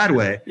that in a bad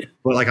way,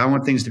 but like I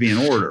want things to be in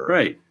order.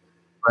 Right.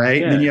 Right.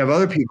 Yeah. And then you have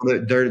other people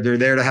that they're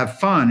there to have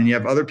fun, and you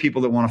have other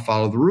people that want to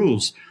follow the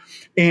rules.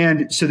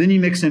 And so then you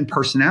mix in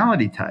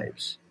personality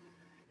types.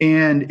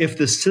 And if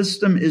the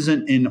system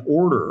isn't in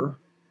order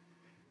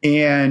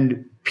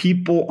and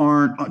people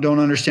don't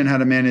understand how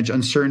to manage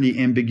uncertainty,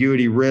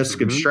 ambiguity,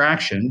 risk,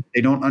 abstraction,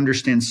 they don't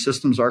understand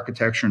systems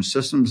architecture and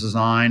systems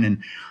design,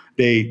 and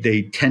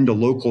they tend to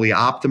locally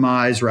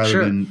optimize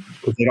rather than,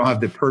 because they don't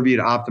have the purview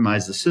to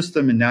optimize the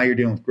system. And now you're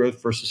dealing with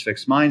growth versus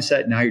fixed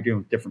mindset. Now you're dealing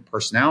with different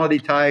personality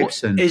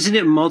types. Well, and isn't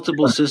it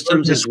multiple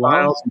systems as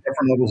well? And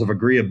different levels of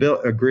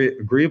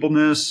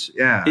agreeableness.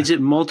 Yeah. Is it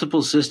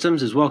multiple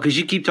systems as well? Because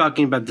you keep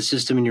talking about the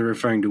system and you're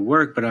referring to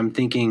work, but I'm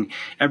thinking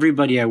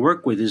everybody I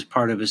work with is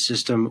part of a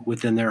system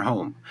within their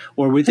home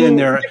or within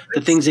the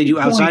things they do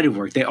outside of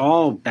work. They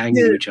all bang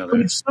into each other.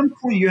 But at some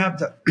point you have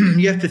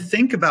to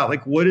think about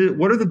like what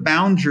are the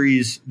boundaries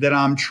that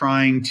I'm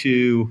trying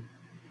to.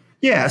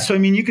 Yeah. So, I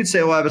mean, you could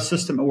say, well, I have a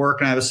system at work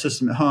and I have a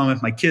system at home.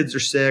 If my kids are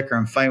sick or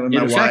I'm fighting with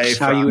my wife. It affects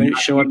how you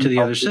show up to the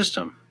other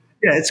system.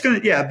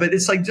 Yeah, but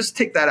it's like, just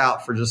take that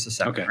out for just a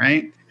second,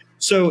 right?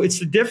 So it's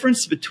the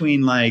difference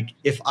between like,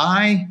 if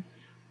I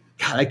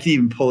can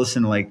even pull this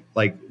in like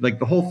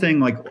the whole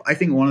thing. Like, I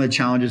think one of the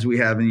challenges we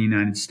have in the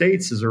United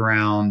States is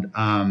around,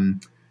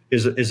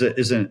 is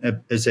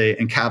a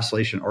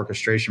encapsulation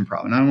orchestration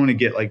problem. And I don't want to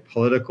get like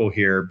political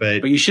here,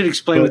 but you should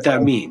explain what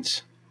that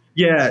means.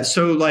 Yeah.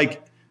 So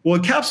like, well,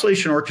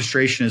 encapsulation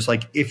orchestration is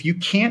like, if you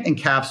can't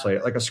encapsulate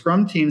it, like a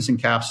Scrum team's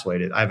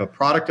encapsulated. I have a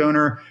product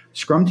owner,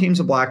 Scrum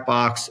team's a black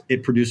box.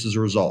 It produces a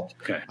result.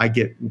 Okay. I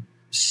get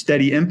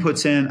steady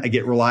inputs in, I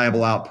get reliable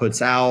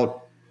outputs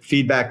out,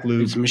 feedback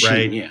loop, it's a machine,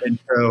 right? Yeah. And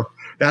so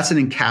that's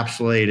an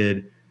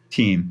encapsulated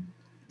team.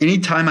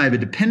 Anytime I have a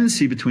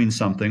dependency between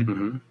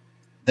something,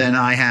 then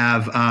I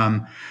have,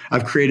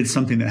 I've created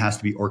something that has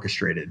to be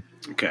orchestrated.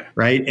 Okay.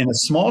 Right. In a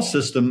small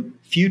system,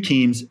 few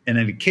teams, and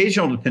an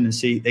occasional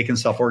dependency, they can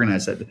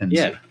self-organize that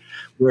dependency. Yeah.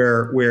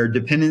 Where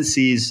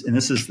dependencies, and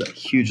this is the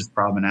hugest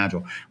problem in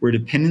Agile, where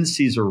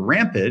dependencies are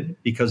rampant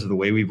because of the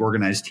way we've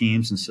organized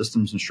teams and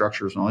systems and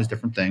structures and all these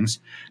different things,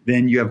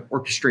 then you have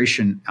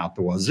orchestration out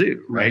the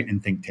wazoo, right?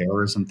 And think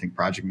terrorism, think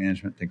project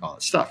management, think all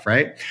that stuff,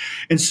 right?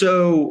 And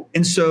so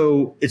it's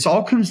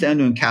all comes down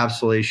to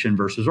encapsulation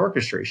versus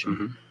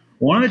orchestration.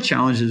 One of the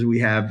challenges we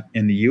have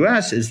in the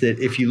U.S. is that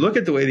if you look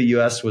at the way the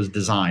U.S. was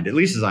designed, at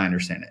least as I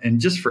understand it,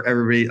 and just for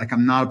everybody, like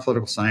I'm not a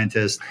political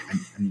scientist,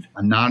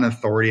 I'm not an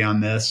authority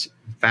on this.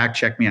 Fact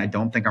check me. I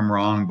don't think I'm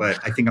wrong, but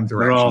I think I'm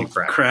directionally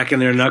correct. Cracking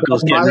their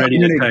knuckles, getting ready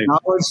to type.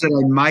 Acknowledge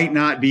that I might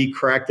not be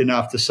correct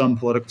enough to some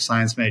political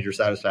science major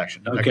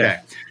satisfaction. Okay.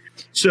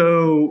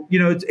 So,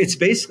 it's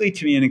basically,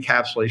 to me, an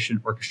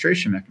encapsulation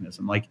orchestration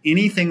mechanism. Like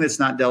anything that's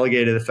not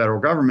delegated to the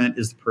federal government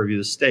is the purview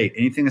of the state.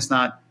 Anything that's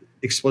not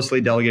explicitly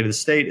delegated to the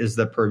state is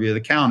the purview of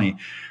the county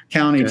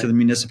to the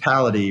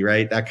municipality,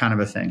 right? That kind of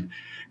a thing,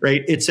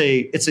 right? It's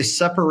a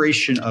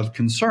separation of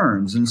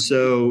concerns. And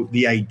so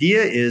the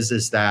idea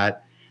is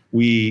that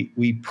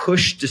we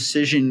push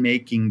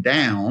decision-making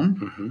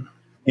down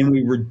and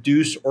we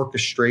reduce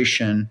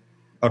orchestration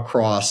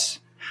across,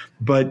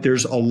 but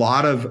there's a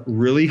lot of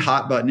really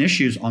hot button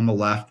issues on the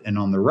left and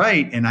on the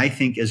right. And I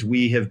think as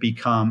we have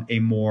become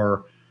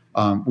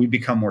we've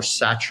become more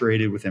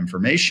saturated with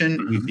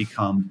information. We've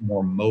become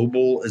more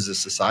mobile as a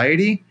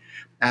society.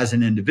 As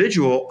an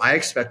individual, I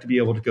expect to be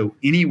able to go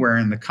anywhere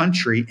in the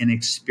country and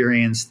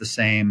experience the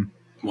same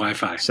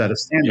Wi-Fi set of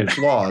standards,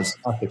 laws,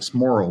 ethics,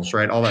 morals,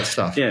 right? All that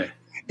stuff. Yeah.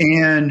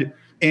 And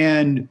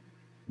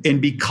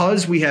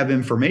because we have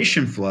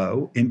information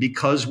flow and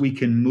because we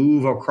can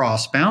move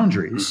across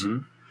boundaries,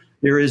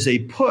 there is a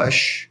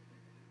push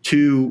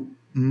to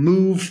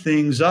move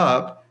things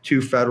up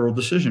to federal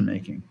decision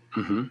making.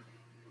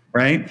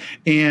 Right.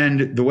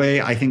 And the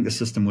way I think the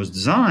system was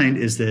designed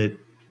is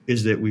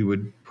that we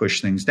would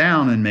push things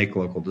down and make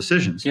local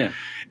decisions. Yeah.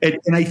 And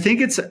I think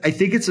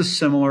it's a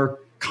similar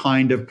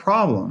kind of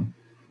problem,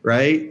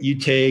 right? You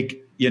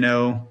take,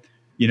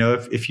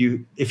 if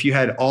you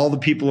had all the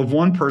people of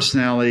one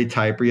personality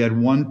type, or you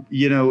had one,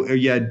 or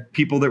you had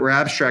people that were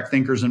abstract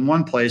thinkers in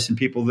one place and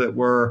people that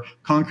were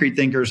concrete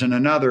thinkers in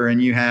another,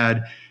 and you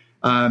had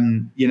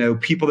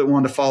people that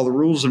wanted to follow the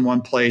rules in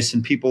one place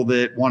and people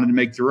that wanted to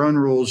make their own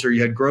rules, or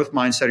you had growth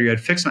mindset, or you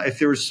had fixed. If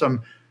there was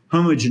some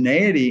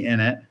homogeneity in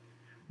it,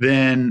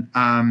 then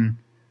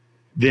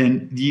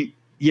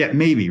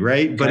maybe,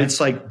 right? Okay. But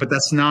it's like, but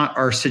that's not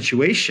our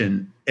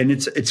situation, and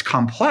it's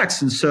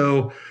complex. And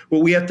so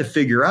what we have to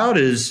figure out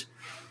is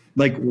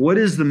like, what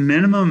is the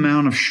minimum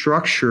amount of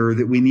structure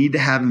that we need to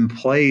have in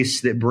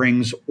place that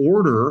brings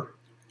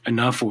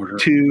enough order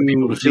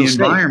to the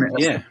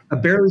environment, a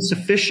barely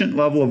sufficient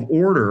level of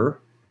order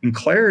and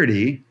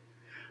clarity,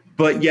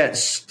 but yet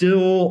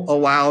still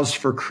allows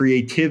for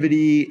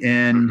creativity.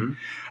 And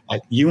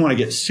you want to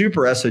get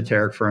super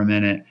esoteric for a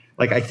minute.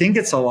 Like, I think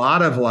it's a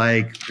lot of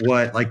like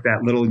what like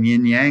that little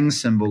yin yang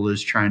symbol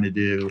is trying to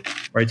do,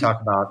 where I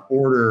talk about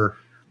order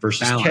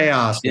versus Balance.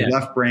 chaos, Yeah.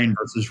 left brain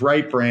versus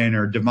right brain,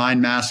 or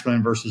divine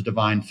masculine versus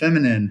divine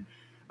feminine.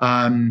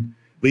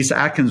 Lisa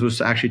Atkins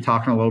was actually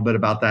talking a little bit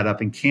about that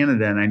up in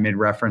Canada, and I made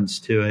reference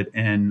to it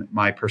in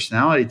my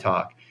personality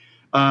talk.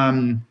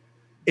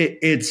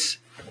 It's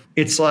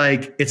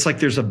like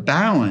there's a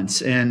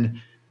balance, and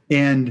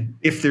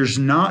if there's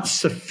not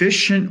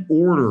sufficient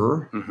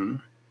order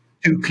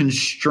to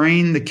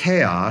constrain the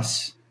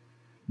chaos,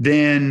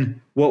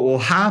 then what will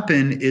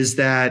happen is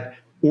that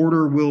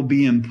order will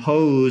be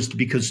imposed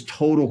because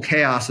total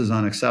chaos is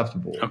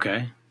unacceptable.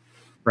 Okay.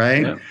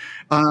 Right.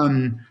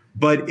 Yeah.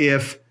 But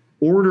if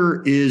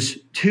order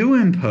is too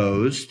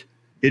imposed,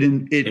 it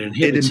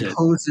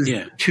imposes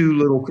too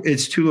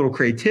little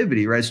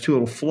creativity, right? It's too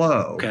little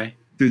flow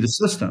through the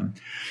system.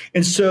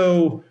 And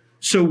so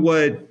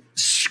what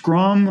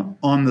Scrum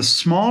on the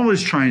small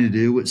is trying to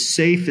do, what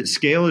SAFe at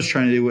scale is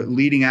trying to do, what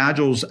Leading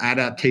Agile's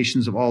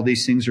adaptations of all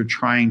these things are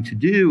trying to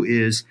do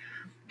is,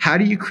 how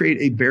do you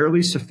create a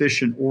barely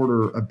sufficient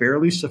order, a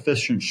barely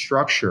sufficient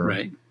structure,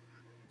 right,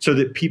 so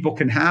that people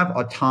can have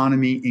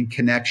autonomy and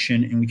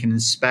connection, and we can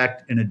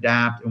inspect and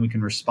adapt, and we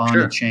can respond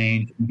to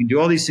change. We can do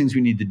all these things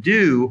we need to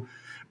do,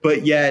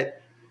 but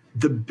yet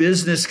the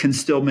business can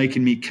still make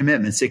and meet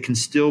commitments. It can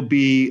still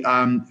be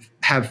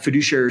have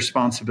fiduciary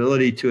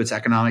responsibility to its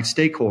economic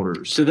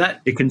stakeholders. So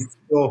that it can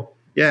still,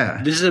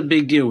 This is a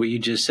big deal. What you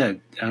just said.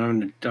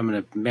 I'm going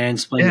to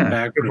mansplain it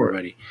back for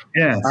everybody.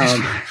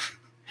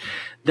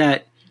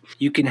 That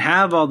you can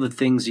have all the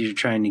things that you're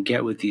trying to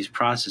get with these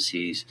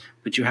processes,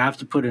 but you have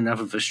to put enough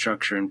of a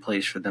structure in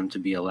place for them to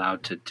be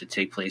allowed to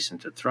take place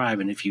and to thrive.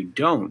 And if you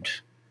don't,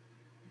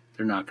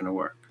 they're not going to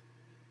work.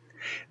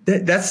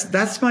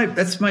 That's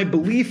my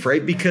belief,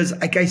 right? Because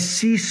like I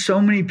see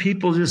so many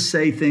people just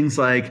say things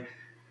like,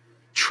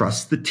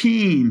 trust the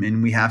team,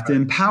 and we have to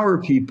empower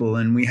people,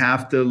 and we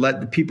have to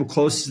let the people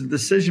closest to the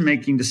decision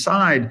making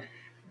decide.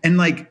 And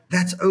like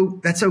that's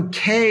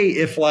okay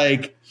if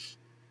like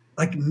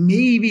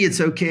maybe it's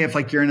okay if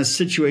like you're in a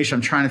situation,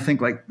 I'm trying to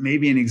think like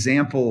maybe an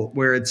example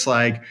where it's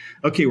like,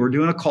 okay, we're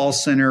doing a call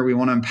center, we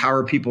want to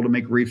empower people to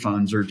make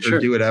refunds or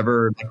do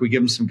whatever. Like we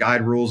give them some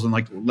guide rules and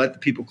like let the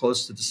people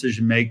close to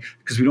decision make,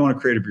 because we don't want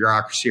to create a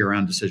bureaucracy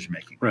around decision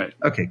making. Right.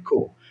 Okay,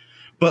 cool.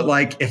 But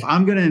like if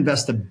I'm going to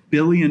invest $1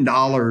 billion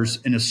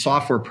in a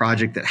software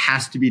project that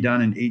has to be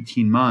done in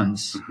 18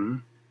 months,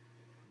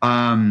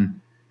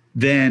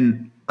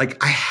 then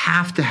like I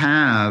have to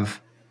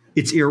have,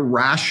 it's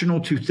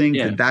irrational to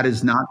think that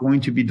is not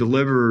going to be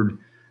delivered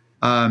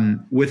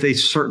with a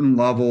certain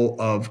level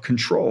of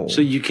control.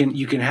 So you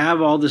can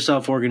have all the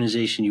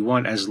self-organization you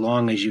want as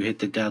long as you hit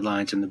the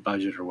deadlines and the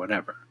budget or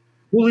whatever.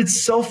 Well,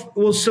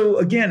 so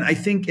again, I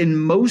think in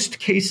most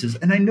cases,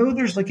 and I know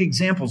there's like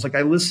examples, like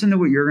I listen to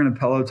what Jürgen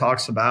Apello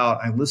talks about.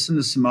 I listen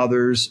to some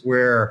others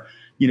where,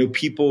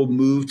 people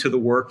move to the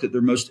work that they're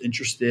most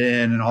interested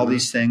in and all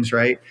these things,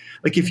 right?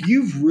 Like if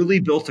you've really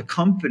built a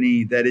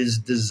company that is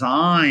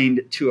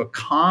designed to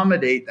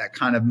accommodate that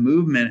kind of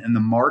movement and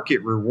the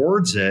market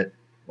rewards it,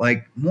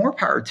 like more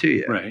power to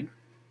you. Right.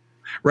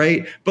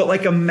 Right. But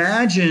like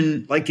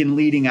imagine like in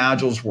Leading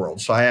Agile's world.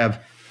 So I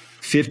have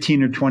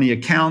 15 or 20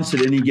 accounts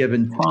at any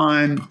given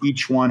time.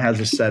 Each one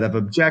has a set of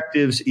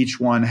objectives. Each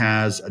one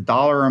has a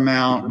dollar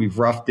amount. We've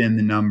roughed in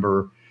the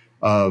number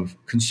of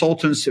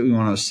consultants that we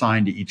want to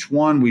assign to each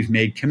one. We've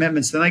made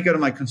commitments. Then I go to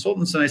my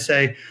consultants and I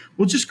say,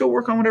 well, just go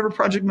work on whatever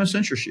project most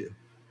interests you.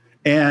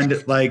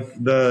 And like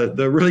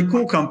the really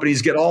cool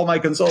companies get all my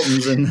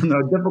consultants, and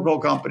the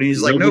difficult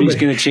companies, like nobody's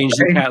going to change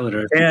the cat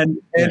litter. And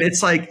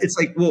it's like,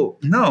 well,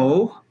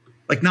 no,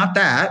 like not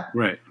that.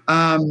 Right.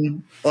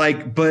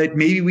 But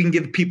maybe we can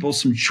give people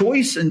some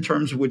choice in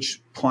terms of which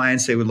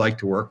clients they would like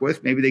to work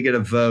with. Maybe they get a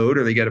vote,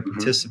 or they get to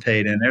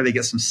participate in there. They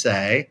get some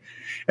say.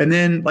 And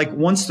then like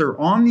once they're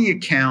on the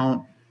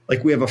account,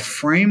 like we have a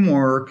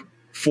framework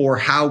for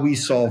how we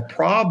solve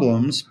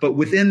problems, but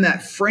within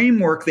that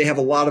framework, they have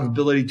a lot of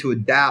ability to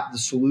adapt the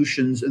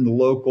solutions in the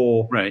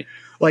local. Right.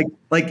 Like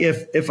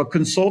if a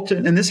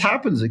consultant, and this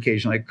happens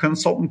occasionally, like a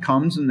consultant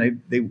comes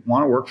and they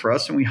want to work for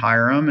us, and we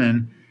hire them,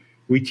 and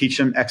we teach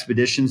them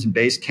expeditions and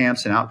base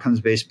camps and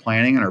outcomes-based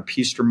planning and our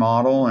Peaster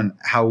model and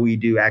how we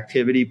do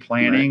activity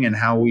planning and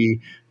how we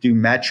do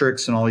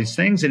metrics and all these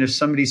things. And if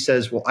somebody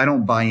says, well, I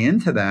don't buy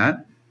into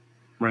that,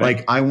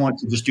 like I want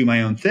to just do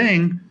my own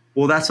thing,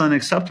 well, that's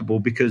unacceptable,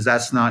 because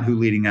that's not who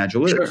Leading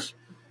Agile is.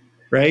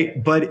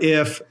 Right. But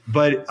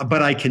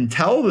I can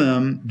tell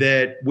them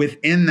that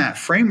within that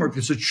framework,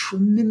 there's a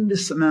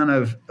tremendous amount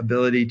of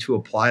ability to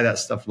apply that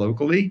stuff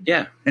locally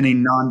in a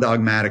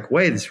non-dogmatic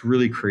way that's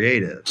really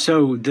creative.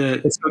 So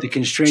the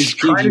constraints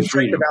give you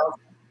freedom.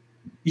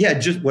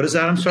 Just what is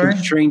that? I'm sorry.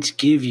 Constraints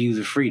give you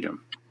the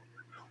freedom.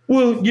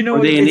 Well,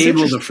 or they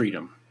enable the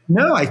freedom.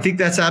 No, I think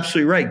that's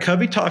absolutely right.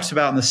 Covey talks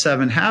about in the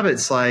 7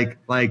 Habits, like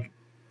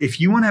if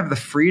you want to have the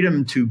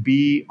freedom to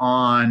be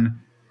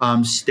on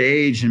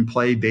stage and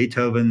play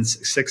Beethoven's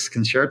 6th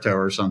Concerto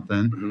or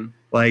something,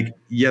 like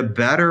you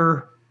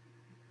better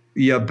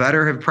you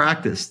better have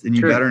practiced and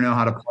you better know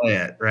how to play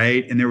it,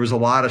 right? And there was a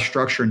lot of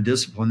structure and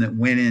discipline that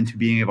went into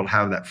being able to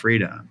have that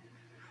freedom.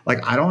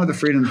 Like, I don't have the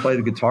freedom to play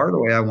the guitar the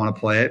way I want to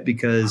play it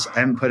because I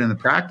haven't put in the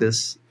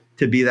practice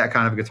to be that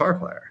kind of a guitar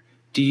player.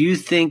 Do you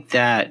think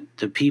that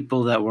the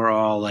people that were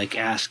all like,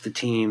 ask the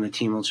team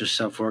will just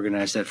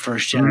self-organize, that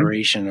first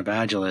generation of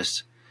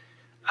Agilists,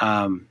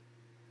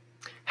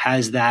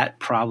 has that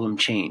problem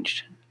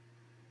changed?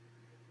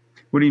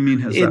 What do you mean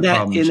has that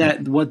problem changed?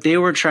 That what they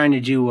were trying to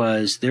do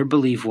was, their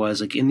belief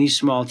was, like, in these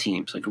small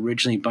teams, like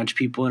originally a bunch of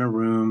people in a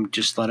room,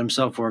 just let them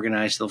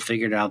self-organize, they'll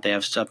figure it out, they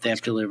have stuff they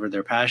have to deliver,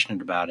 they're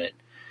passionate about it.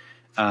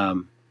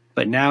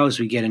 But now as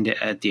we get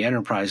into at the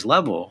enterprise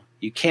level,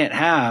 you can't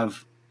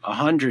have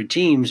 100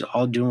 teams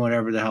all doing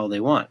whatever the hell they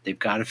want. They've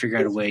got to figure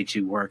out a way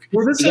to work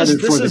together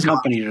for the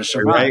company to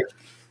survive. Right?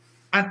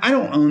 I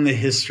don't own the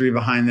history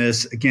behind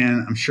this.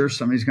 Again, I'm sure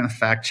somebody's going to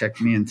fact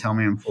check me and tell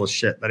me I'm full of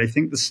shit, but I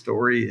think the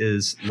story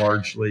is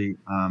largely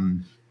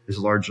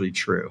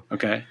true.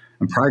 Okay.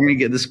 I'm probably going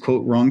to get this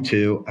quote wrong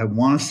too. I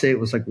want to say it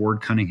was like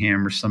Ward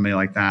Cunningham or somebody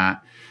like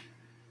that,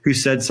 who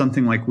said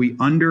something like, we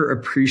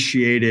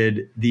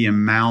underappreciated the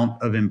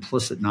amount of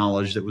implicit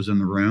knowledge that was in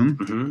the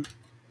room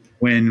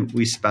when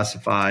we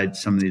specified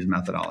some of these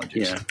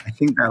methodologies. Yeah. I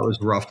think that was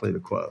roughly the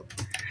quote.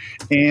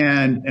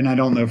 And I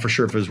don't know for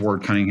sure if it was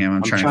Ward Cunningham.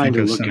 I'm trying to think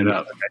of something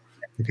like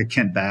a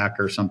Kent Back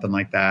or something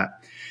like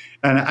that.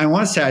 And I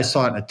want to say I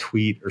saw it in a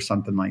tweet or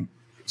something.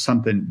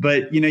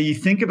 But, you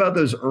think about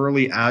those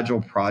early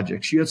Agile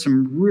projects, you had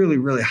some really,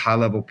 really high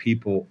level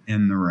people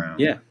in the room.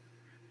 Yeah.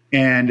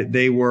 And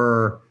they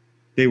were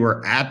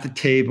at the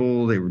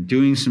table. They were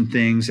doing some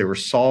things. They were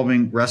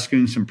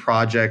rescuing some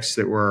projects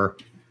that were,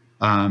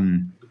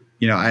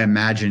 I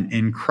imagine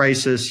in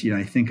crisis.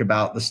 I think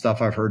about the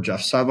stuff I've heard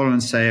Jeff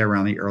Sutherland say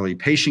around the early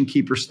Patient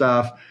Keeper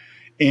stuff,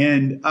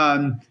 and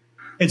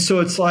so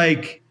it's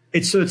like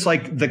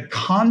the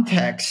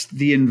context,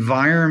 the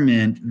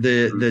environment,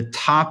 the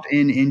top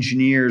end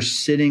engineers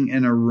sitting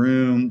in a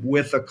room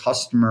with a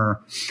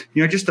customer.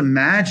 Just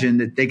imagine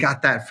that they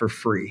got that for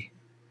free,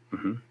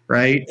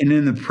 right? And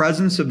in the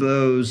presence of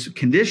those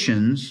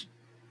conditions,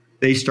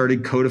 they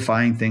started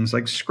codifying things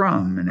like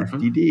Scrum and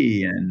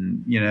FDD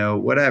and,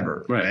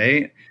 whatever,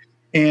 right?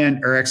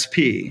 Or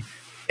XP.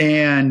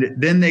 And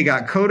then they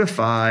got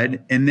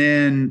codified. And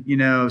then,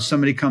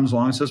 somebody comes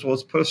along and says, well,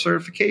 let's put a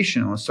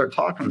certification. Let's start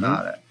talking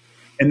about it.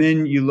 And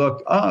then you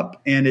look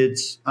up and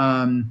it's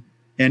 20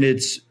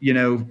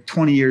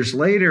 years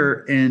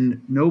later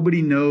and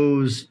nobody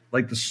knows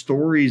like the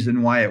stories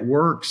and why it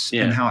works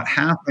and how it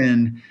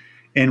happened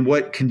and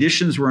what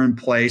conditions were in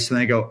place. And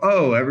they go,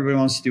 oh, everybody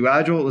wants to do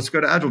Agile. Let's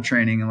go to Agile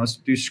training and let's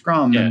do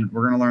Scrum and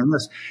we're going to learn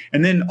this.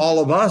 And then all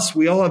of us,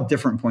 we all have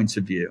different points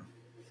of view.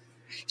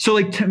 So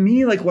like, to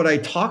me, like what I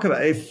talk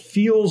about, it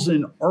feels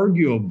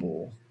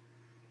inarguable.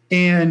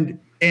 And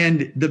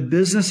the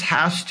business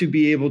has to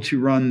be able to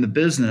run the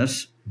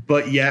business,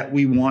 but yet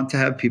we want to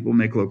have people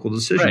make local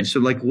decisions. Right.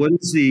 So like, what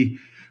is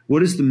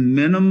the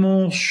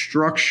minimal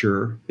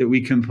structure that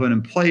we can put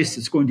in place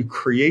that's going to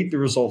create the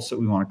results that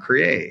we want to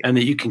create? And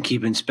that you can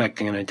keep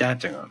inspecting and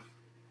adapting on.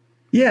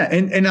 Yeah.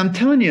 And I'm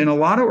telling you, in a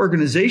lot of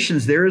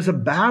organizations, there is a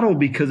battle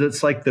because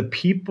it's like the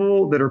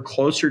people that are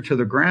closer to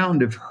the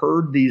ground have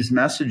heard these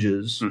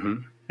messages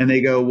and they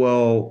go,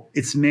 well,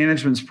 it's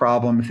management's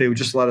problem. If they would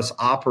just let us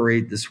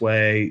operate this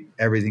way,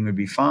 everything would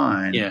be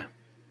fine. Yeah.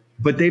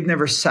 But they've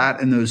never sat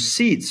in those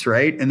seats,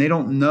 right? And they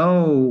don't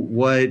know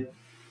what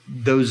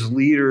those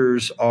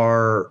leaders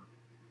are,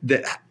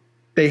 that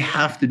they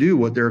have to do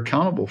what they're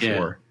accountable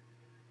for.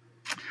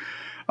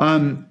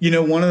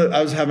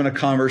 I was having a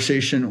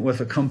conversation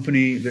with a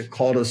company that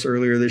called us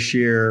earlier this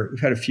year. We've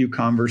had a few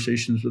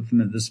conversations with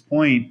them at this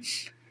point,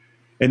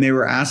 and they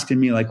were asking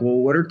me like, well,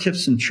 what are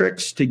tips and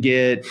tricks to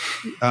get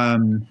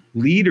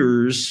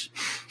leaders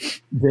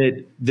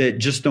that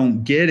just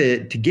don't get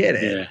it to get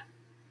it? Yeah.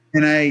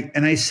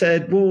 And I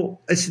said,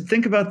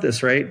 think about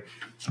this, right?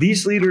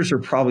 These leaders are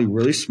probably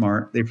really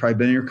smart. They've probably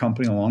been in your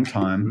company a long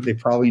time. They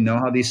probably know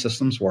how these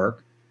systems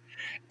work.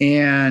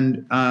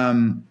 And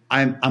I'm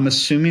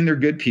assuming they're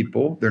good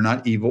people. They're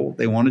not evil.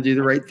 They want to do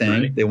the right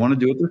thing. Right. They want to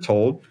do what they're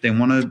told. They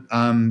want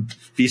to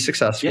be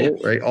successful,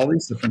 right? All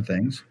these different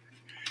things.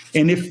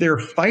 And if they're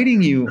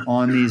fighting you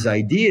on these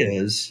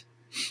ideas,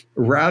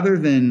 rather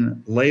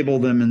than label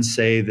them and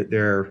say that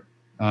they're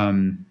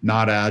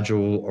not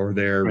agile or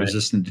they're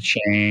resistant to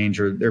change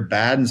or they're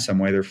bad in some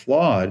way, they're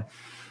flawed,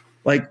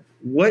 like,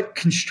 what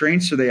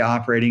constraints are they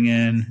operating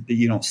in that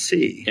you don't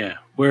see? Yeah.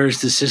 Where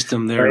is the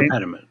system their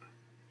impediment?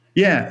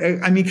 Yeah.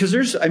 I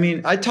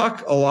mean, I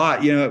talk a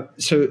lot,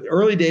 so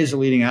early days of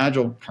leading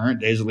Agile, current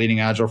days of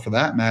leading Agile for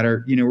that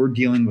matter, we're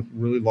dealing with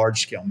really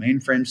large scale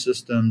mainframe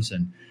systems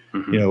and,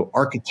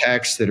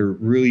 architects that are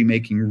really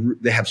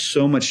they have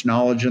so much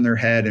knowledge in their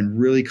head and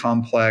really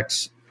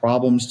complex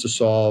problems to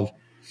solve.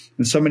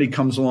 And somebody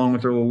comes along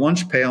with their little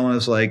lunch pail and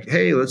is like,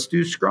 hey, let's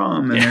do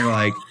Scrum. And they're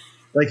like,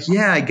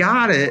 yeah, I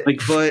got it.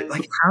 But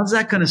how's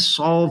that going to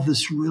solve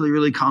this really,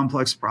 really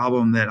complex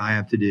problem that I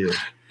have to do?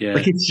 Yeah.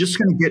 Like it's just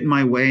going to get in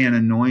my way and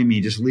annoy me.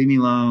 Just leave me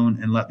alone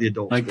and let the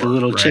adults like work, the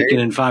little right? chicken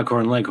and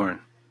foghorn leghorn.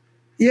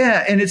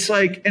 Yeah, and we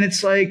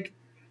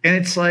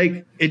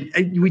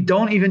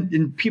don't even,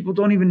 and people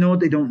don't even know what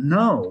they don't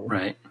know,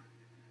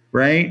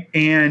 right?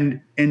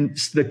 And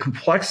the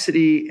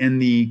complexity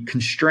and the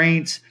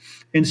constraints,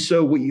 and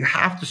so what you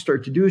have to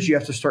start to do is you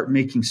have to start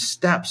making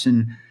steps,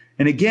 and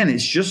again,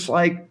 it's just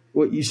like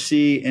what you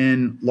see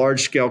in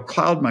large scale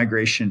cloud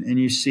migration, and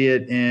you see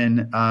it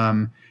in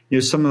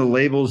some of the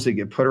labels that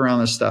get put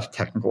around this stuff,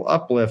 technical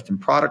uplift and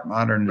product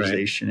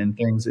modernization and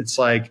things. It's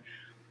like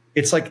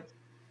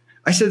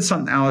I said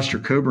something to Alistair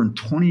Coburn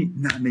 20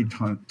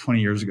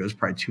 years ago. It's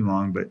probably too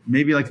long, but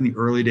maybe like in the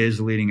early days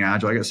of Leading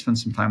Agile, I got to spend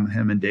some time with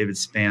him and David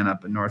Spann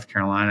up in North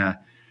Carolina.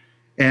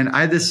 And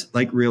I had this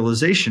like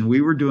realization.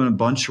 We were doing a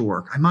bunch of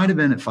work. I might have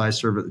been at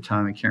Fiserv at the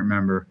time. I can't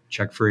remember.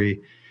 Check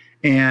free.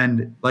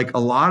 And like a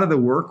lot of the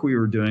work we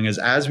were doing is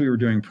as we were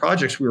doing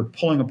projects, we were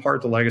pulling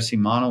apart the legacy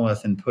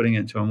monolith and putting it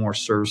into a more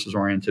services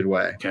oriented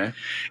way. Okay.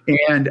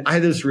 And I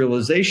had this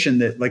realization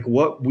that like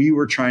what we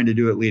were trying to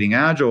do at Leading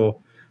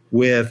Agile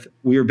we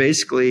were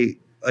basically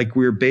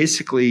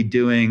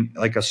doing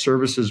like a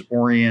services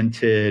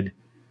oriented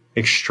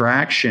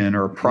extraction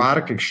or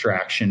product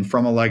extraction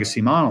from a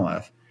legacy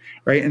monolith.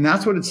 Right. And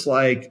that's what it's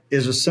like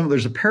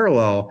there's a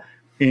parallel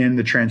in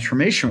the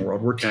transformation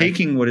world. We're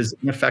taking what is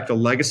in effect a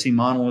legacy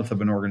monolith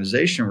of an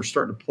organization. We're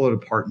starting to pull it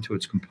apart into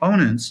its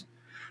components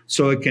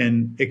so it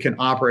can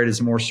operate as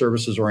a more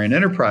services oriented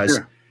enterprise.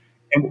 Sure.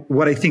 And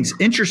what I think is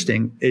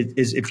interesting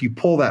is if you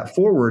pull that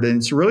forward, and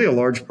it's really a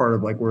large part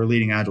of like where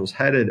Leading Agile is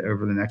headed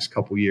over the next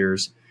couple of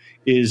years,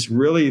 is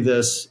really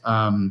this.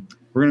 We're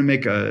going to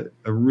make a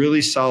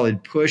really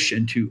solid push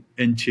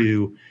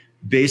into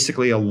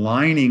basically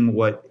aligning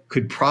what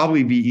could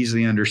probably be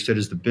easily understood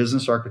as the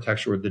business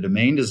architecture or the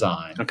domain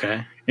design,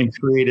 and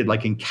created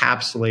like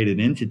encapsulated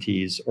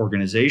entities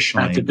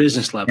organizationally at the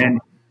business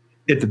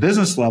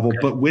level,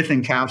 but with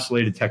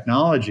encapsulated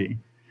technology.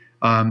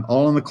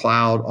 All in the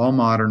cloud, all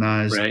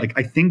modernized. Right. Like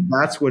I think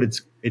that's what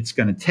it's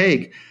going to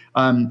take.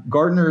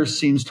 Gartner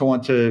seems to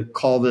want to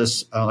call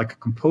this like a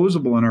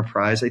composable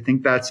enterprise. I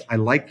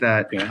like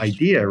that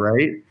idea,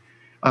 right?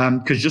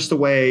 Because just the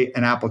way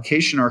an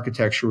application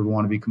architecture would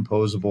want to be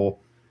composable,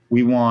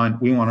 we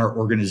want our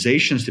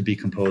organizations to be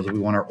composable. We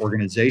want our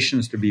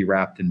organizations to be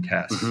wrapped in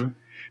tests. Mm-hmm.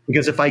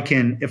 Because if I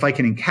can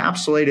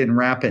encapsulate it and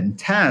wrap it in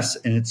tests,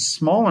 and it's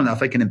small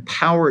enough, I can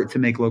empower it to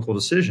make local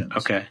decisions.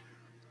 Okay.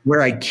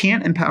 Where I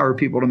can't empower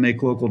people to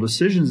make local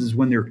decisions is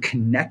when they're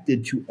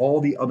connected to all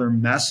the other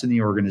mess in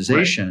the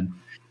organization,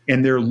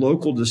 and their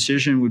local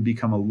decision would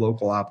become a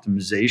local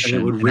optimization. And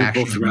it would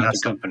ripple throughout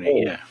the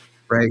company. Yeah.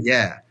 Right.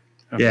 Yeah.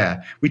 Okay.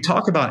 Yeah. We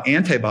talk about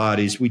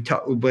antibodies.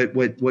 But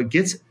what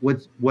gets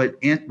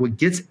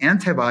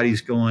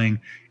antibodies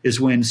going is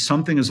when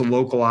something is a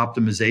local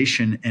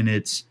optimization and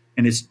it's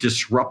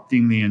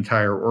disrupting the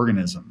entire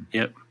organism.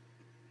 Yep.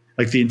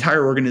 Like the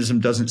entire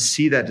organism doesn't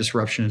see that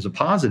disruption as a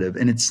positive,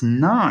 and it's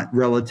not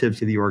relative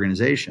to the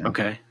organization.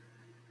 Okay.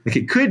 Like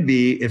it could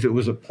be if it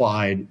was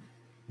applied,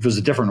 if it was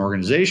a different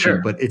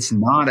organization, but it's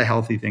not a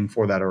healthy thing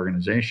for that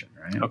organization,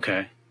 right?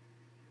 Okay.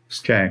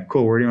 Okay,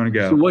 cool. Where do you want to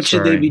go? So what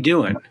should they be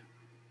doing?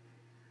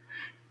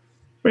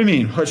 What do you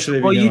mean? What should they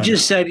be doing? Well, you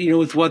just said,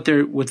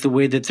 with the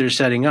way that they're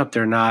setting up,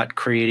 they're not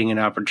creating an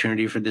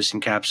opportunity for this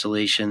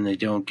encapsulation. They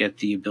don't get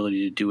the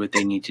ability to do what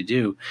they need to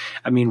do.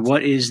 I mean,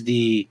 what is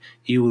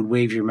you would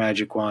wave your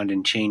magic wand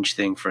and change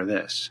thing for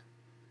this?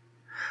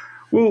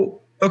 Well,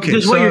 okay.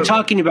 Because what you're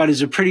talking about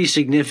is a pretty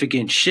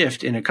significant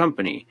shift in a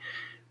company.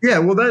 Yeah,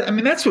 well,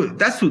 that's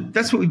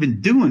what we've been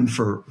doing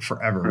for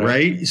forever,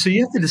 right? So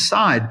you have to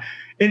decide,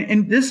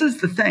 and this is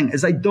the thing: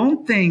 is I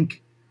don't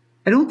think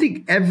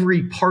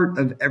every part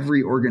of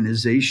every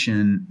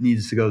organization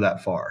needs to go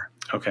that far.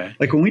 Okay.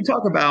 Like when we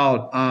talk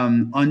about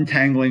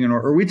untangling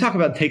or we talk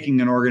about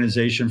taking an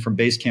organization from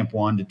Basecamp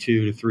 1 to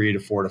 2 to 3 to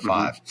 4 to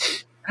 5.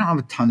 Mm-hmm. I don't have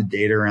a ton of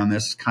data around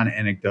this. It's kind of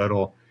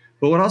anecdotal.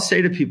 But what I'll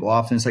say to people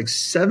often is like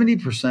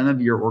 70%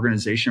 of your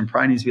organization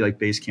probably needs to be like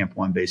Basecamp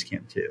 1,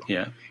 Basecamp 2.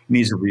 Yeah. It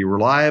needs to be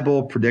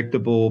reliable,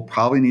 predictable,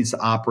 probably needs to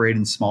operate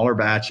in smaller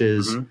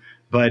batches, mm-hmm.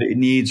 but it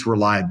needs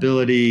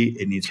reliability.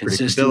 It needs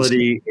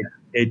predictability.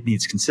 It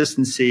needs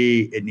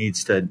consistency. It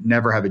needs to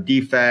never have a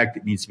defect.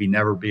 It needs to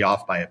never be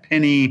off by a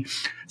penny.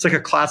 It's like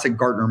a classic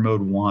Gartner Mode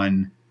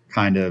 1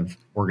 kind of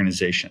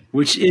organization.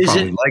 Which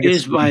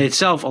is by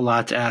itself a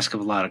lot to ask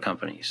of a lot of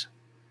companies.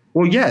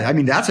 Well, yeah. I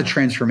mean, that's a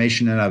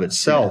transformation in and of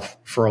itself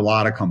for a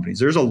lot of companies.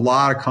 There's a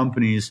lot of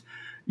companies,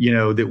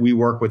 that we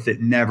work with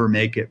that never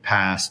make it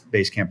past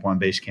Basecamp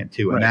 1, Basecamp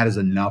 2. And that is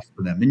enough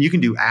for them. And you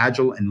can do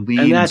Agile and Lean.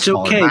 And that's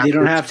okay. They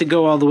don't have to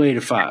go all the way to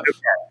 5.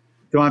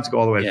 Don't have to go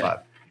all the way to 5.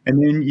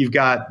 And then you've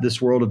got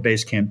this world of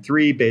Basecamp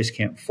 3,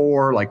 Basecamp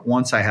 4. Like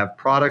once I have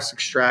products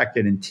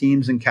extracted and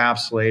teams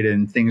encapsulated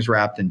and things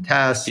wrapped in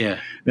tests, then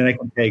I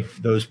can take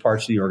those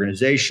parts of the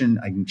organization.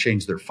 I can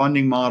change their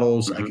funding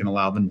models. I can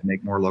allow them to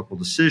make more local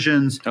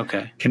decisions.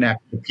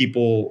 Connect the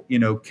people,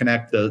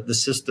 connect the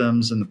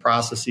systems and the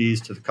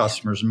processes to the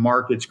customers and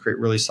markets, create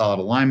really solid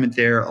alignment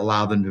there,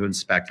 allow them to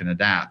inspect and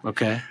adapt.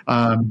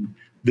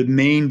 The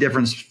main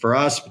difference for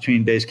us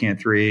between Basecamp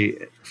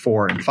 3,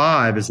 4, and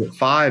 5 is that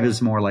 5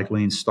 is more like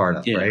lean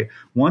startup, right?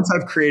 Once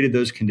I've created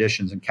those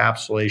conditions,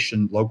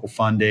 encapsulation, local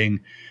funding,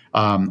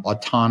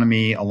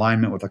 autonomy,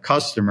 alignment with a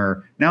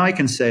customer, now I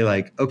can say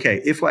like,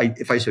 okay, if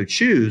I so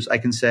choose, I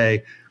can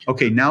say,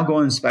 okay, now go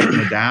inspect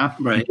and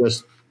adapt and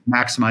just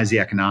maximize the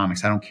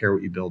economics. I don't care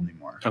what you build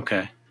anymore.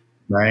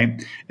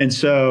 Right. And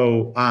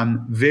so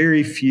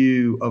very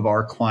few of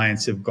our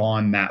clients have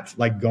gone that,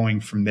 like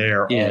going from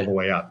there all the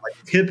way up.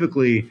 Like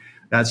typically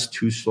that's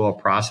too slow a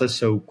process.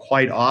 So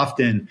quite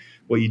often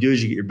what you do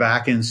is you get your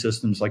back end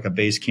systems like a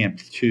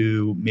Basecamp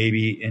 2,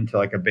 maybe into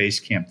like a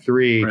Basecamp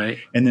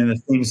 3. And then the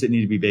things that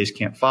need to be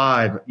Basecamp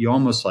 5, you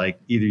almost like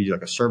either you do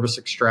like a service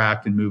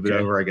extract and move it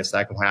over. I guess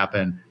that could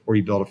happen, or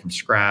you build it from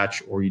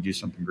scratch, or you do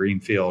something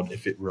greenfield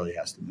if it really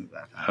has to move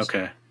that fast.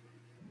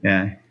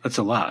 Yeah. That's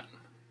a lot.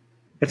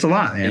 It's a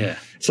lot, man.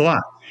 It's a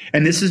lot.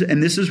 And this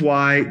is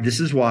why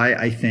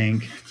I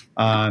think,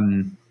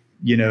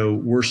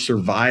 we're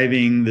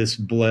surviving this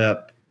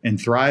blip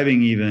and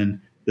thriving even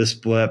this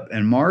blip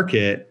and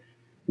market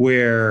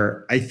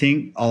where I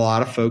think a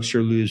lot of folks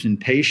are losing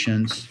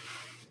patience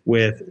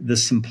with the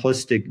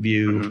simplistic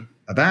view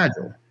of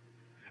Agile.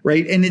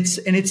 Right. And it's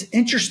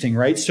interesting,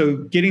 right? So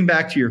getting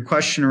back to your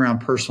question around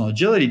personal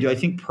agility, do I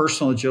think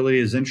personal agility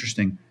is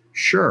interesting?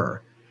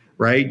 Sure.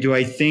 Right? Do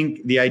I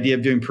think the idea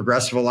of doing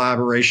progressive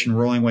elaboration,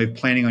 rolling wave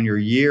planning on your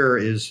year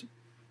is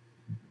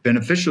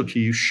beneficial to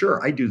you? Sure,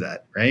 I do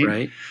that.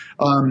 Right.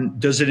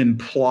 Does it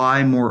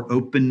imply more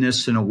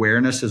openness and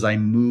awareness as I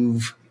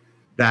move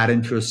that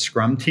into a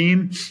Scrum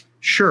team?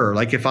 Sure.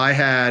 Like if I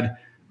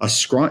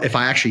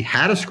actually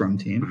had a Scrum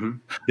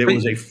team that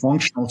was a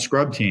functional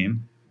Scrum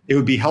team, it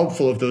would be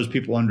helpful if those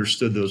people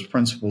understood those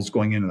principles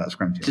going into that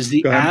Scrum team. Does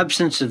the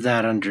absence of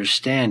that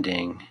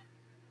understanding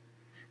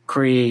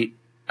create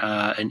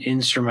an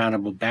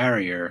insurmountable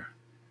barrier?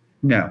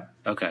 No.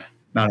 Okay.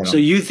 Not at all. So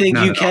you think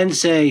you can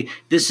say,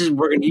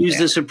 we're going to use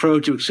this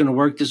approach. It's going to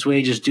work this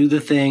way. Just do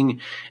the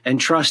thing and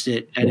trust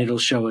it, and it'll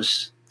show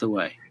us the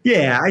way.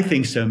 Yeah, I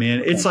think so,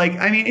 man. It's like,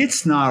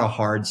 it's not a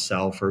hard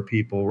sell for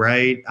people,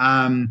 right?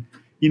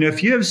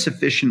 If you have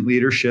sufficient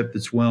leadership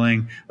that's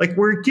willing, like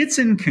where it gets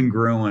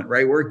incongruent,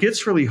 right? Where it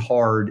gets really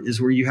hard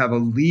is where you have a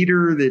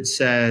leader that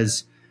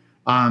says,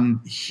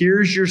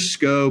 here's your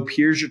scope,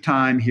 here's your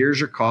time, here's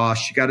your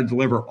cost. You got to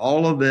deliver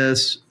all of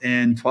this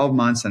in 12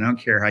 months. And I don't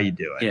care how you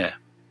do it. Yeah.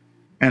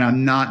 And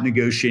I'm not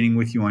negotiating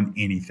with you on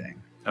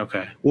anything.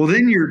 Okay. Well,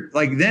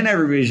 then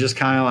everybody's just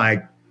kind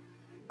of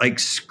like,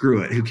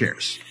 screw it. Who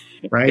cares?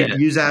 Right.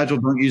 Use Agile,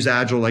 don't use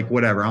Agile, like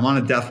whatever. I'm on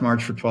a death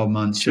march for 12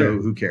 months. So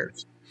who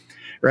cares?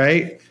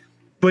 Right.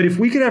 But if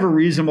we could have a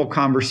reasonable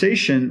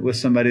conversation with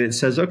somebody that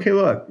says, okay,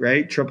 look,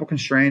 right, triple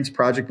constraints,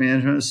 project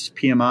management, this is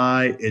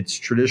PMI, it's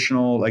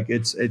traditional, like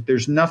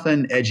there's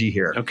nothing edgy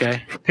here.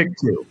 Okay. Pick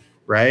two,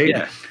 right?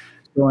 Yeah.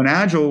 So in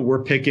Agile,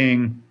 we're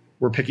picking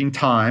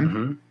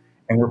time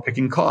and we're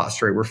picking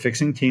cost, right? We're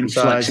fixing team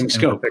size and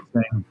scope.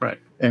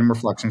 And we're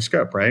flexing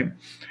scope, right?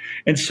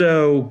 And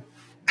so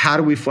how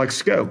do we flex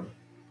scope?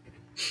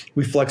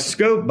 We flex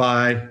scope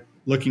by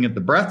looking at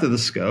the breadth of the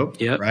scope,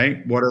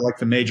 right? What are like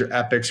the major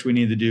epics we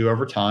need to do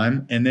over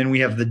time? And then we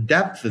have the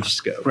depth of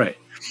scope, right,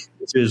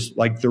 which is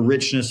like the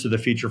richness of the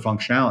feature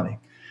functionality.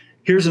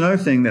 Here's another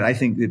thing that I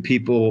think that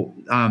people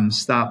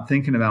stop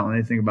thinking about when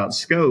they think about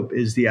scope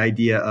is the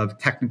idea of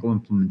technical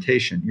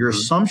implementation. Your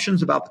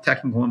assumptions about the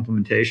technical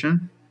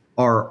implementation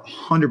are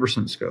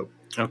 100% scope.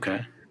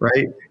 Okay.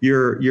 Right?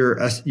 Your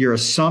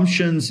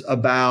assumptions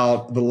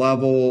about the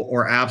level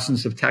or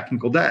absence of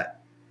technical debt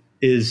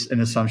is an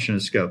assumption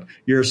of scope.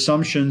 Your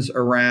assumptions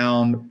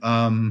around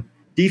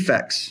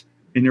defects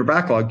in your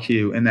backlog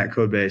queue in that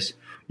code base.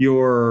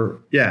 Go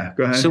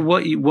ahead. So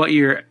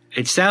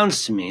it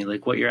sounds to me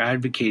like what you're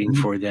advocating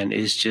for then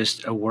is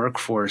just a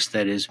workforce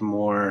that is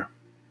more,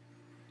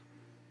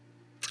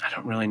 I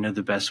don't really know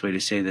the best way to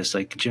say this.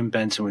 Like Jim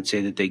Benson would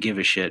say that they give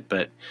a shit,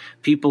 but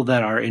people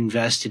that are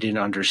invested in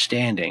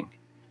understanding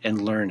and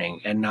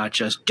learning and not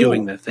just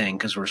doing the thing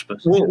because we're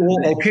supposed to do the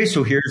thing. Okay,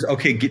 so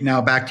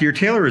now back to your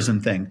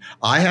Taylorism thing.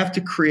 I have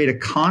to create a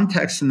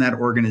context in that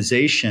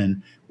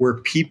organization where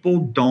people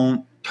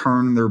don't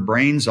turn their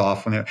brains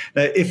off when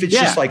if it's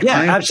just like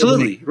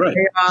absolutely right,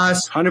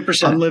 chaos,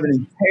 100%. I'm living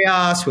in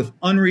chaos with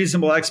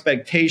unreasonable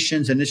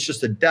expectations, and it's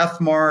just a death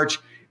march.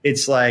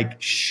 It's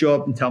like show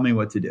up and tell me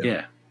what to do.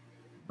 Yeah.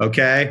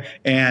 Okay,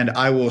 and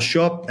I will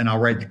show up and I'll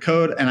write the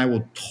code, and I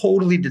will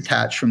totally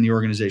detach from the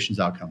organization's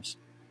outcomes.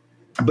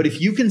 But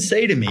if you can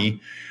say to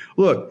me,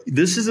 look,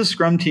 this is a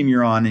Scrum team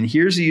you're on, and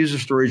here's the user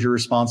stories you're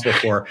responsible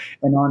for.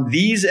 And on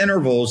these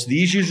intervals,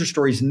 these user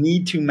stories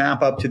need to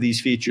map up to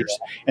these features.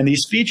 And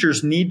these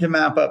features need to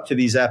map up to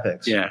these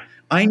epics. Yeah.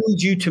 I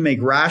need you to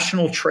make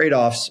rational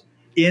trade-offs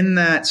in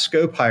that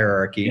scope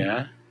hierarchy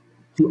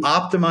to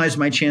optimize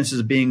my chances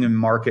of being in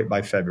market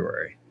by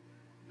February.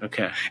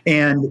 Okay.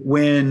 And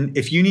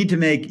if you need to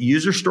make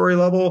user story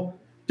level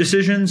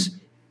decisions,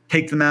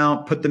 take them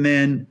out, put them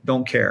in,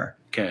 don't care.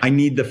 Okay. I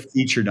need the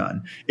feature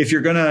done. If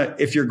you're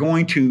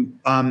going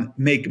to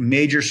make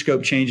major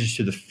scope changes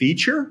to the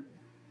feature,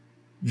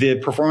 the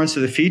performance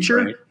of the feature,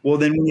 right, well,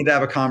 then we need to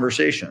have a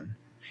conversation.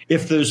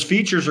 If those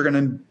features are going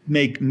to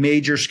make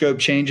major scope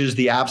changes,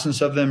 the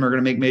absence of them are going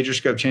to make major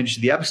scope changes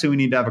to the epic, so we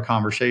need to have a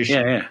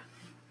conversation. Yeah.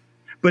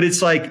 But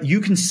it's like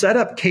you can set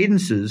up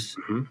cadences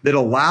that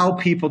allow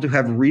people to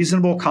have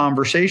reasonable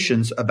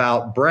conversations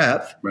about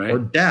breadth or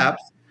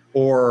depth,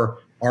 or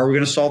are we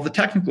going to solve the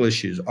technical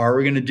issues? Are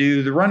we going to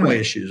do the runway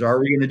issues? Are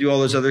we going to do all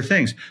those other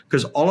things?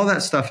 Because all of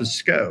that stuff is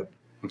scope.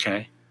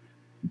 Okay.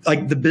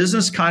 Like the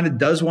business kind of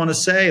does want to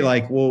say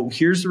like, well,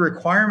 here's the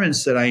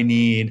requirements that I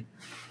need.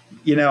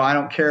 I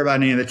don't care about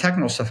any of the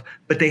technical stuff,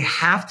 but they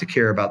have to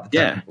care about the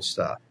technical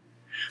stuff.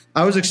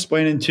 I was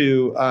explaining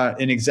to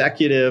an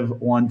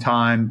executive one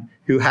time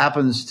who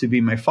happens to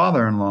be my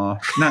father-in-law,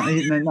 not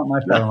my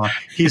father-in-law.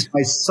 He's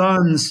my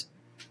son's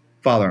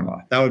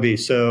father-in-law. That would be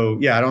so.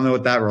 Yeah, I don't know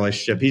what that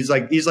relationship. He's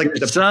like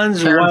the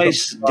son's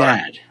wife's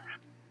dad.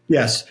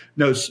 Yes.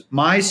 No,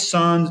 my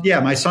son's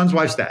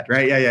wife's dad,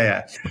 right?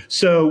 Yeah.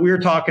 So we were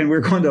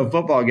going to a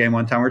football game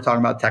one time. We were talking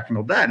about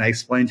technical debt, and I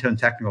explained to him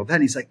technical debt.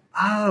 And he's like,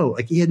 oh,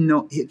 like he had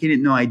no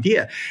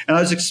idea. And I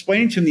was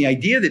explaining to him the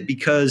idea that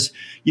because,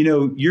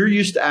 you're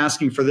used to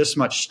asking for this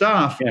much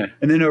stuff. Yeah.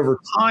 And then over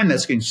time,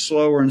 that's getting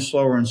slower and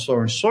slower and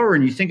slower and slower.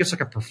 And you think it's like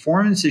a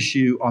performance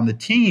issue on the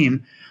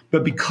team.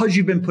 But because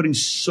you've been putting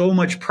so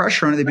much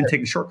pressure on it, they've been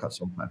taking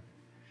shortcuts all the time.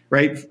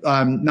 Right?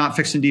 Not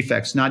fixing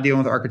defects, not dealing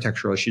with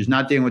architectural issues,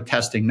 not dealing with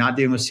testing, not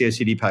dealing with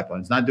CI/CD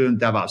pipelines, not doing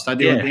DevOps, not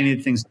dealing with any of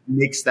the things that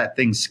makes that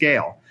thing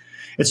scale.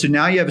 And so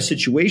now you have a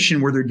situation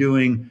where they're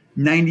doing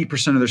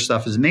 90% of their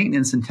stuff is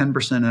maintenance and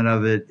 10%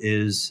 of it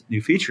is new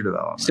feature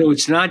development. So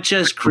it's not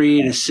just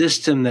create a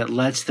system that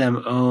lets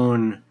them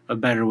own a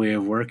better way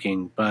of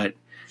working, but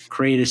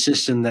create a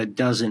system that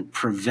doesn't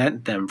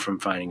prevent them from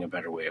finding a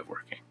better way of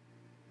working.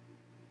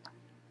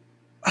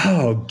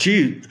 Oh,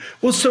 gee.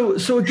 Well, so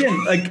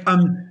again, like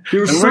there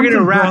was. And we're going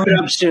to wrap it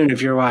up soon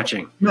if you're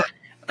watching. No.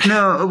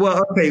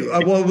 Well, okay.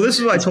 Well, this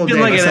is what I told Dave.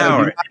 It's been like an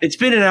hour. It's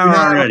been an hour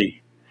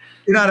already.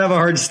 Do not have a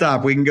hard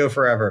stop. We can go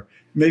forever.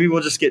 Maybe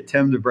we'll just get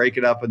Tim to break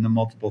it up into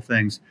multiple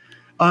things.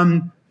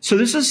 So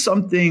this is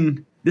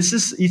something. This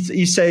is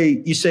you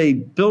say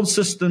build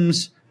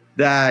systems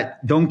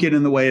that don't get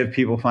in the way of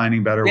people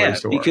finding better ways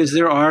to work. Because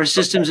there are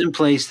systems in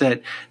place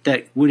that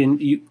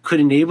could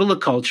enable a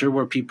culture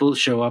where people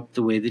show up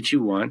the way that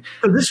you want.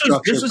 So this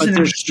was but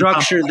there's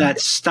structure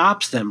that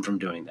stops them from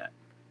doing that.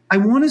 I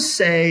want to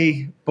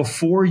say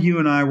before you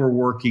and I were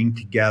working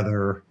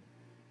together,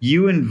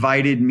 you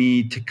invited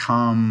me to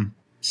come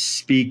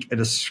speak at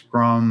a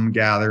Scrum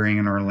gathering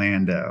in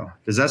Orlando.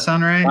 Does that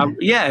sound right?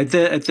 At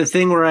the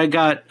thing where I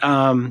got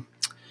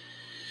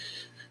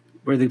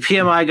where the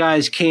PMI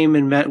guys came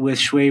and met with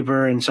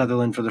Schwaber and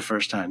Sutherland for the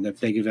first time. That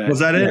big event. Was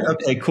that it?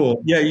 Okay,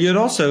 cool. Yeah, you had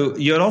also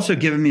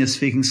given me a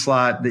speaking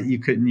slot that you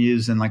couldn't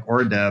use in like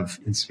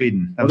OrDev in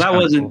Sweden. That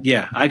wasn't. Cool.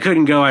 Yeah, I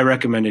couldn't go. I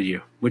recommended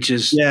you, which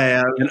is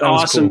an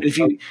awesome.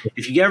 Cool.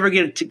 If you ever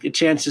get a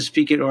chance to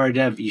speak at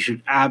OrDev, you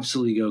should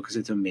absolutely go because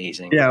it's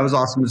amazing. Yeah, it was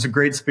awesome. It was a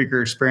great speaker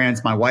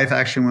experience. My wife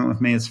actually went with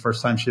me. It's the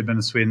first time she'd been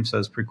to Sweden, so it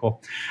was pretty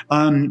cool.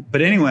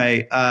 But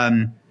anyway.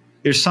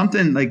 There's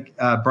something like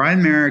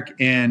Brian Merrick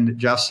and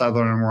Jeff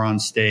Sutherland were on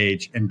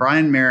stage, and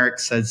Brian Merrick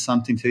said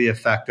something to the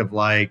effect of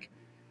like,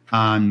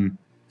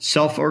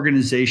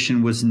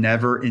 self-organization was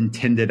never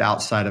intended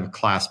outside of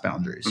class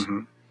boundaries. Mm-hmm.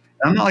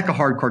 I'm not like a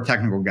hardcore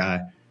technical guy,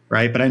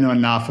 right? But I know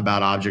enough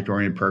about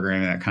object-oriented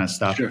programming and that kind of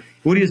stuff. Sure.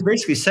 What he was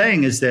basically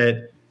saying is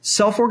that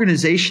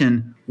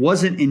self-organization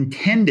wasn't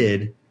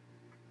intended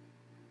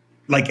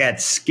like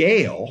at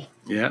scale.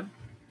 Yeah.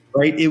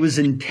 Right? It was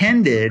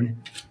intended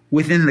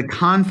within the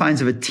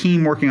confines of a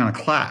team working on a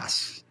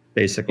class,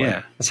 basically.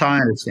 Yeah. That's how I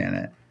understand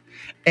it.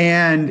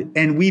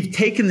 And we've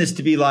taken this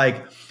to be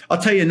like, I'll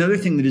tell you another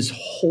thing that is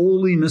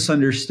wholly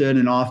misunderstood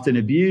and often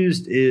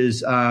abused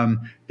is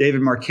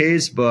David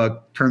Marquet's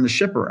book, Turn the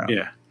Ship Around.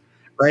 Yeah.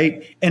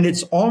 Right? And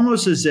it's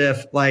almost as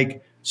if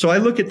like, so I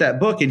look at that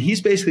book and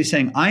he's basically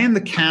saying, I am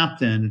the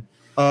captain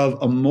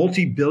of a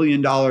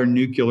multi-billion-dollar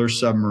nuclear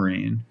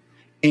submarine.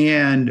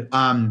 And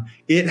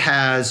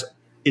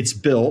it's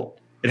built.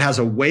 It has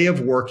a way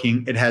of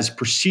working. It has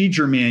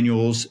procedure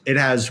manuals. It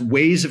has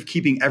ways of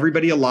keeping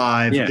everybody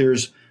alive. Yeah.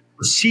 There's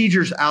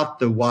procedures out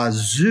the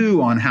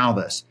wazoo on how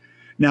this.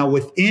 Now,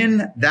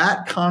 within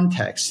that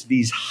context,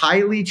 these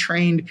highly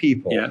trained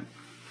people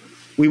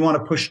We want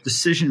to push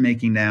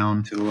decision-making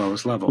down to the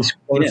lowest level.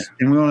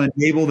 And we want to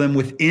enable them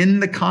within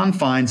the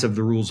confines of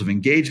the rules of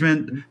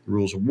engagement, the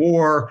rules of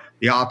war,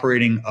 the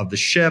operating of the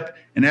ship,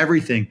 and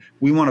everything.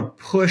 We want to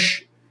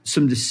push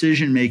some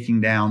decision-making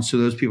down so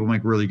those people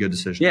make really good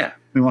decisions. Yeah.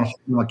 We want to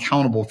hold them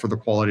accountable for the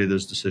quality of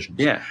those decisions.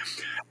 Yeah.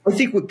 I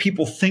think what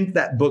people think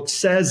that book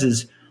says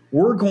is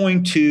we're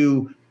going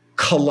to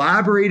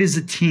collaborate as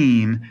a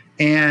team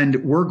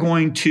and we're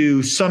going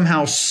to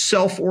somehow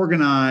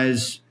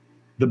self-organize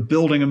the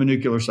building of a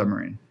nuclear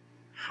submarine.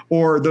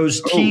 Or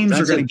those teams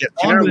are going to get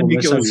on the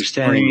nuclear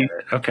submarine.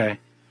 Okay.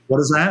 What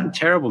is that? A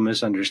terrible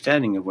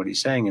misunderstanding of what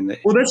he's saying.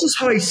 Well, that's just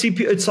how I see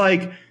people. It's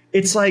like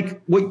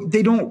what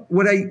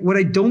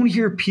I don't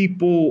hear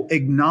people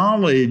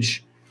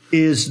acknowledge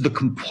is the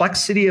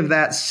complexity of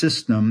that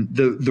system,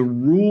 the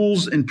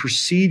rules and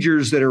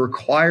procedures that are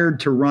required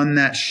to run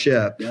that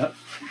ship. Yep.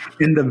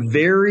 In the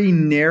very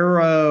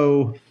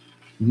narrow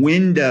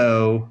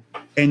window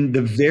and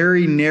the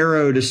very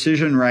narrow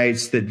decision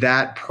rights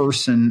that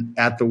person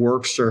at the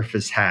work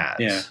surface has.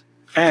 Yeah.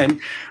 And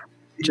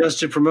just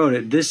to promote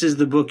it, this is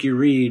the book you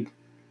read.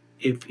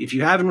 If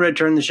you haven't read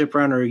Turn the Ship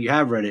Around, or you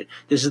have read it,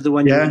 this is the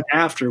one you read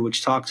after,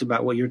 which talks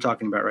about what you're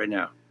talking about right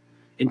now.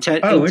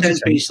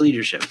 Intent-based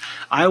leadership.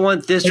 I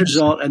want this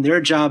result, and their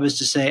job is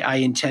to say, I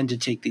intend to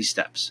take these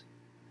steps.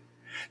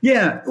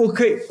 Yeah.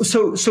 Okay.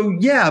 So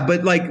yeah,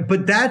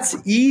 but that's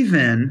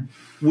even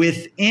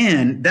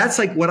within, that's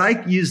like what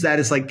I use that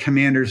as like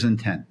commander's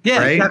intent. Yeah,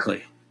 right?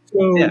 Exactly.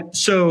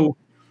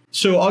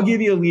 So I'll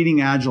give you a leading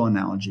agile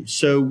analogy.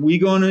 So we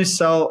go in and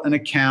sell an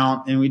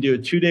account and we do a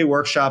 2-day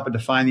workshop and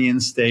define the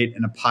end state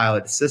and a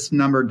pilot. It's this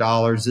number of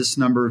dollars, this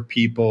number of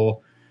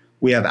people.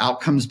 We have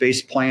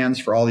outcomes-based plans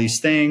for all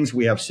these things.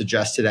 We have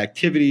suggested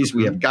activities.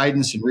 We have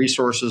guidance and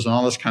resources and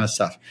all this kind of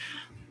stuff.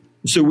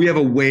 So we have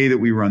a way that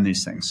we run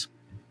these things.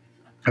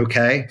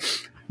 Okay.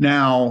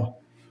 Now,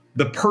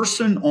 the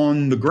person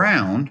on the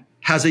ground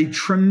has a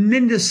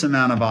tremendous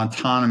amount of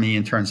autonomy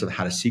in terms of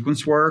how to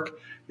sequence work.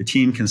 The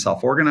team can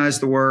self-organize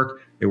the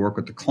work. They work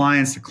with the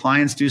clients. The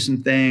clients do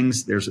some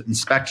things. There's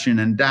inspection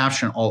and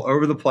adaptation all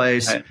over the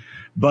place. Right.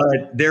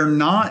 But they're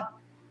not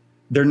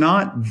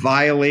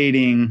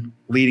violating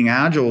Leading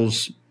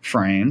Agile's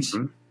frames.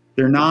 Mm-hmm.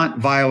 They're not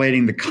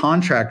violating the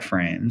contract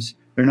frames.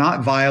 They're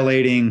not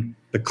violating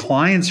the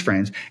client's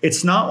frames.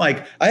 It's not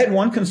like I had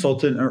one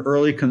consultant, an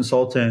early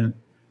consultant,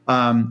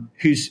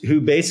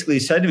 who basically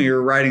said to me,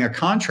 "You're writing a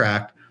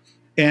contract,"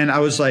 and I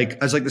was like,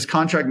 "This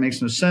contract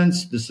makes no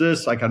sense.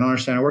 This, like, I don't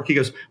understand how it works." He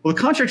goes, "Well, the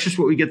contract's just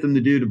what we get them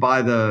to do to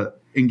buy the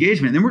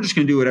engagement, and then we're just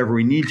going to do whatever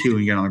we need to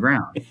and get on the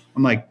ground."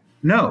 I'm like,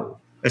 "No,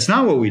 that's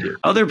not what we do."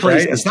 Other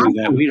places do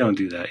that. We don't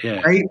do that.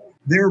 Yeah, right?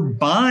 They're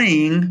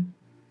buying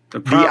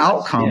the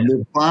outcome. Yeah.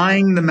 They're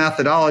buying the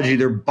methodology.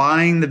 They're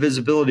buying the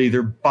visibility.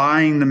 They're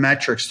buying the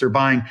metrics. They're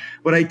buying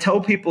what I tell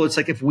people. It's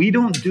like, if we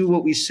don't do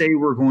what we say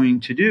we're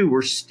going to do,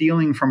 we're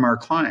stealing from our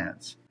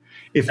clients.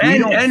 If we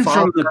don't and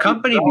from the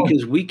company,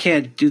 because we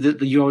can't do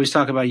that. You always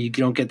talk about you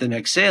don't get the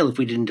next sale if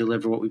we didn't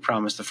deliver what we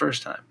promised the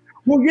first time.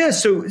 Well, yeah.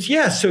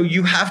 So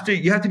you have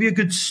to be a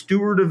good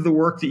steward of the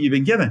work that you've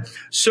been given.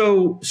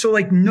 So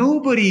like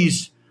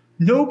nobody's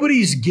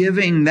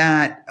giving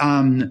that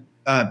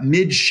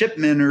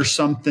midshipman or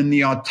something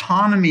the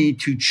autonomy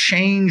to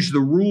change the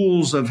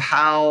rules of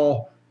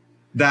how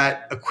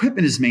that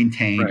equipment is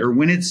maintained, right, or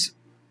when it's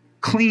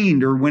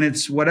cleaned or when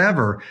it's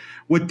whatever.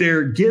 What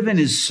they're given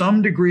is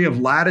some degree of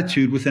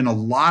latitude within a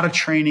lot of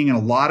training and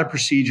a lot of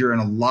procedure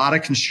and a lot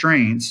of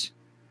constraints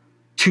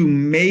to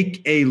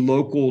make a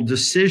local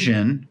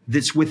decision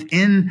that's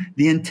within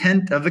the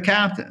intent of the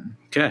captain.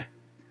 Okay.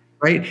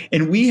 Right.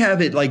 And we have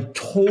it like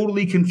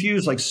totally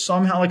confused. Like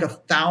somehow like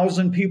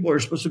 1,000 people are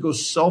supposed to go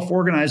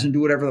self-organize and do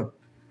whatever the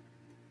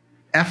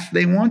F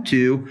they want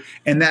to.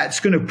 And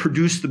that's going to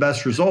produce the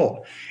best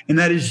result. And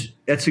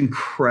that's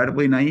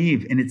incredibly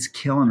naive and it's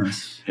killing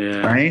us.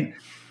 Yeah. Right.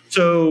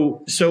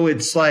 So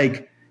it's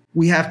like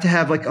we have to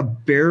have like a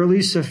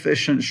barely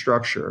sufficient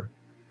structure.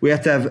 We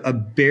have to have a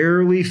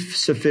barely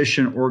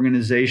sufficient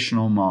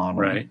organizational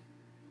model.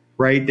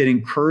 Right, that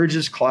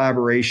encourages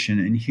collaboration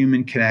and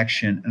human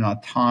connection and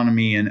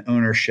autonomy and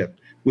ownership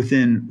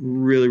within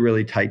really,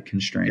 really tight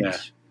constraints. Yeah.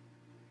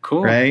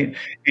 Cool. Right.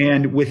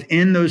 And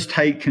within those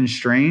tight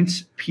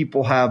constraints,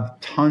 people have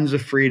tons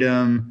of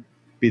freedom,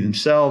 be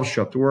themselves,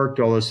 show up to work,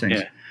 do all those things.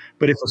 Yeah.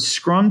 But if a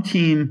Scrum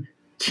team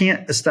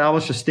can't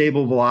establish a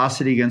stable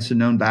velocity against a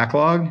known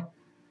backlog,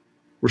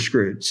 we're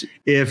screwed.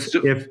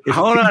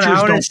 Hold on,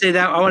 I want to say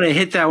that. I want to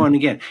hit that one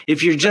again.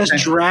 If you're just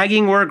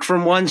dragging work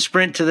from one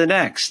sprint to the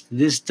next,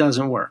 this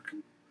doesn't work.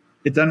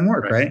 It doesn't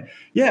work, right?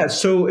 Yeah.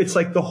 So it's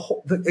like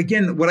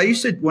again, when I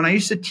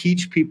used to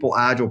teach people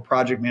Agile,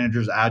 project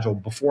managers Agile,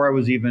 before I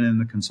was even in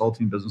the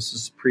consulting business,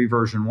 this is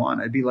pre-version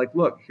 1, I'd be like,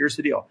 look, here's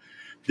the deal.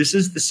 This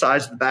is the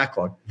size of the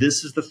backlog.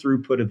 This is the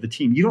throughput of the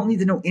team. You don't need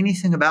to know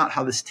anything about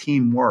how this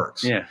team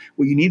works. Yeah.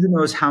 What you need to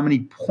know is how many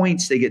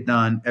points they get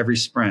done every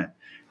sprint.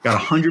 Got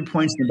 100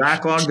 points in the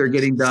backlog, they're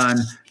getting done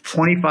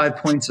 25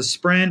 points a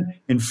sprint.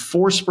 In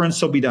 4 sprints,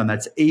 they'll be done.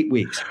 That's 8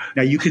 weeks.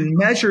 Now, you can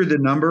measure the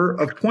number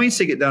of points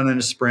they get done in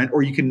a sprint,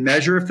 or you can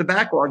measure if the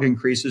backlog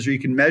increases, or you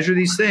can measure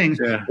these things,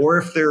 or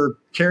if they're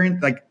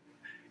carrying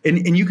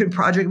and you can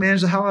project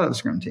manage the hell out of the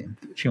Scrum team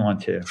if you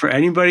want to. For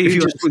anybody who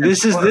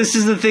this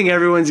is the thing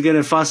everyone's going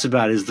to fuss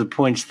about is the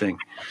points thing.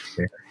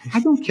 I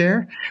don't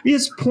care.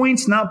 It's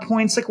points, not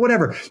points, like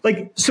whatever.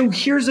 Like, so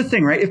here's the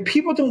thing, right? If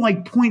people don't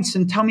like points,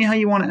 then tell me how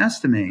you want to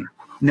estimate.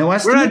 No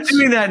estimates. We're not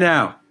doing that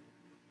now.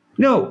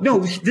 No,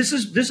 this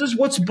is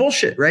what's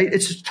bullshit, right?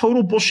 It's just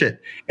total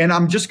bullshit. And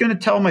I'm just going to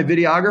tell my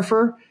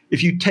videographer,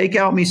 if you take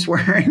out me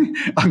swearing,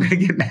 I'm going to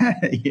get mad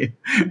at you.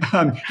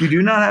 You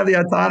do not have the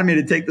autonomy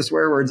to take the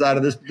swear words out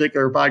of this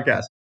particular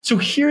podcast. So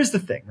here's the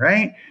thing,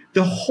 right?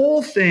 The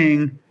whole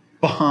thing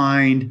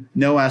behind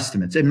no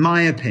estimates, in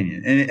my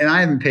opinion, and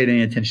I haven't paid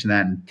any attention to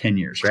that in 10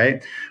 years,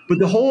 right? But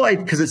the whole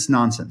idea, because it's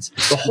nonsense,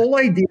 the whole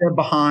idea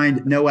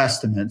behind no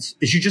estimates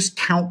is you just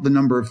count the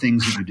number of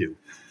things that you do,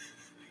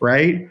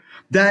 right?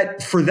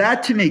 That for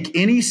that to make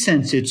any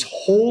sense, it's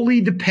wholly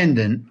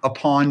dependent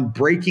upon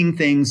breaking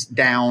things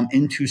down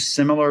into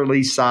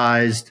similarly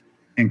sized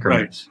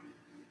increments. Right.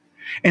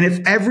 And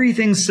if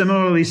everything's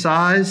similarly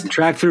sized,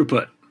 track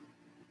throughput,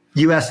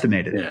 you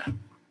estimate it. Yeah.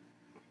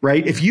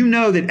 Right. If you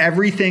know that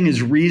everything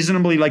is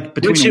reasonably like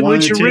between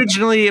which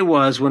originally it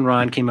was when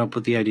Ron came up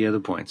with the idea of the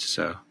points.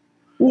 So.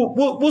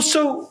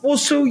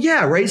 So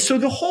yeah, right. So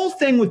the whole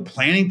thing with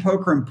planning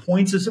poker and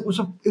points is it was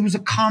a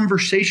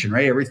conversation,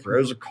 right? Everybody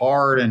throws a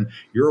card and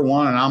you're a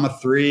 1 and I'm a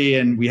 3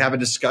 and we have a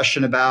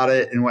discussion about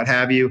it and what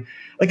have you.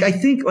 Like, I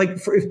think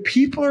if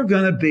people are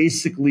going to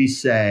basically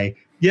say,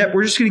 yeah,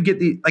 we're just going to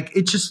get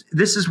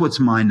this is what's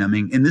mind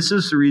numbing. And this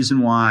is the reason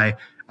why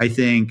I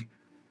think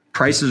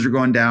prices are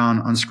going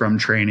down on Scrum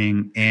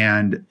training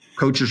and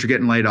coaches are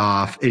getting laid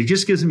off. It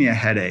just gives me a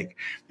headache.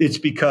 It's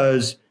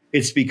because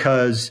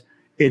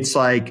it's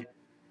like,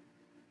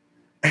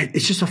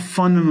 it's just a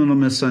fundamental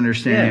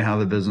misunderstanding of how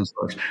the business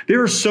works.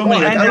 There are so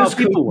many. And how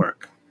people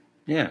work.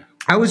 Yeah.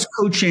 I was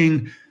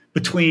coaching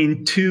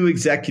between 2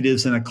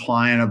 executives and a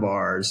client of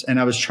ours,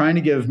 and I was trying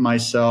to give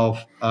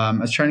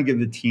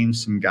the team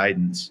some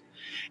guidance.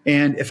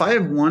 And if I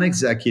have one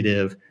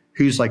executive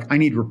who's like, I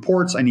need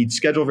reports, I need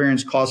schedule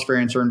variance, cost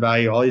variance, earned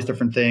value, all these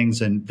different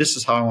things, and this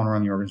is how I want to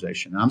run the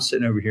organization. And I'm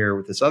sitting over here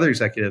with this other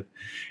executive,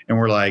 and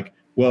we're like,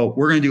 well,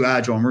 we're going to do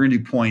agile and we're going to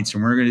do points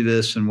and we're going to do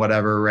this and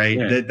whatever, right?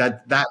 Yeah.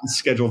 That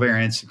schedule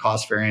variance and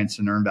cost variance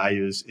and earned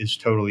value is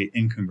totally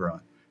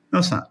incongruent. No,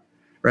 it's not,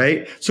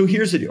 right? So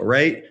here's the deal,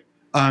 right?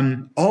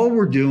 All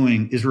we're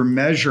doing is we're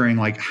measuring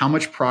like how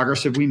much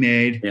progress have we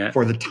made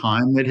for the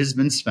time that has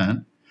been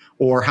spent,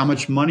 or how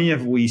much money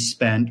have we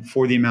spent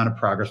for the amount of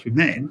progress we've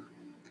made,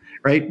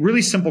 right?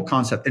 Really simple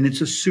concept. And it's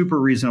a super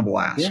reasonable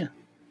ask. Yeah.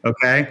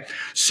 Okay.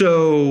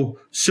 So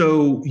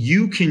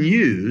you can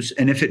use,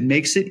 and if it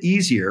makes it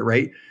easier,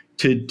 right,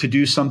 to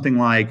do something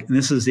like, and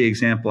this is the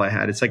example I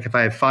had. It's like if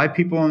I have 5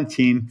 people on the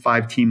team,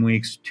 5 team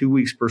weeks, 2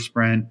 weeks per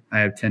sprint, I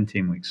have 10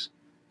 team weeks.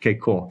 Okay,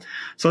 cool.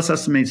 So let's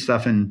estimate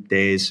stuff in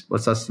days.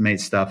 Let's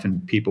estimate stuff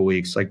in people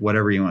weeks, like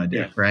whatever you want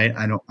to do, right?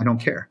 I don't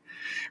care.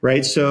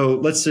 Right. So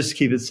let's just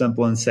keep it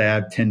simple and say I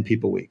have 10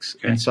 people weeks.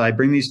 Okay. And so I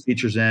bring these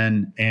features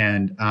in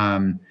and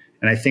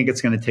I think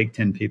it's going to take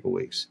 10 people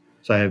weeks.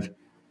 So I have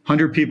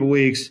 100 people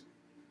weeks,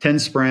 10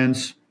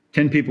 sprints,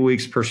 10 people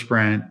weeks per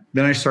sprint.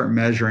 Then I start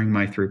measuring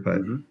my throughput.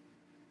 Mm-hmm.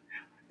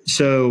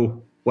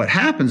 So what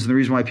happens, and the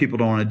reason why people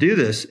don't want to do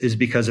this is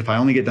because if I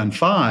only get done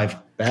 5,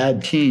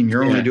 bad team,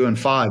 you're only doing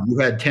 5, you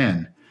had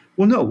 10.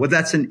 Well, no, what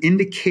that's an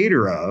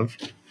indicator of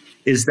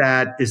is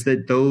that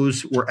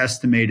those were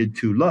estimated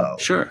too low.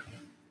 Sure.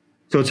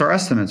 So it's our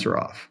estimates are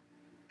off.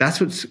 That's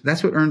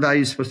what earned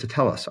value is supposed to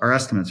tell us. Our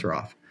estimates are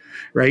off.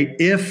 Right?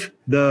 If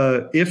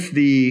the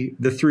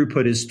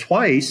throughput is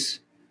twice,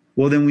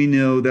 well, then we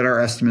know that our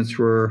estimates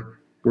were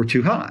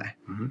too high.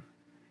 Mm-hmm.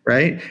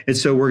 Right? And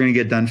so we're going to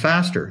get done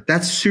faster.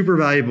 That's super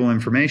valuable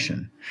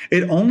information.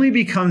 It only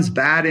becomes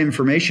bad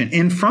information.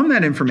 And from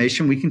that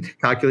information, we can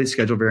calculate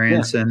schedule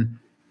variance and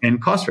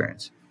cost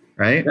variance.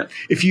 Right? Yeah.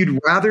 If you'd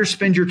rather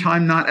spend your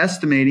time not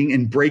estimating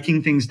and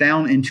breaking things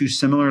down into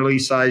similarly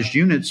sized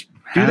units,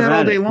 do that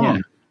all day long.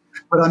 Yeah.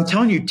 But I'm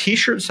telling you,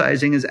 t-shirt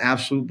sizing is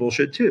absolute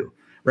bullshit too.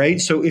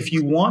 Right. So if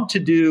you want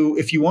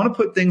to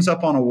put things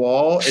up on a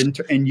wall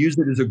and use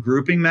it as a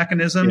grouping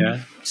mechanism,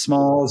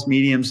 smalls,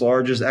 mediums,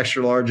 larges,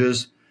 extra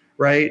larges.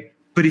 Right.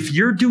 But if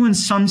you're doing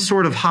some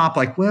sort of hop,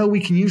 like, well, we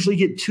can usually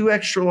get 2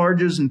 extra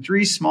larges and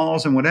 3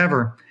 smalls and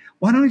whatever.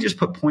 Why don't we just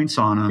put points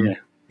on them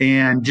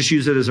and just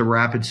use it as a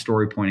rapid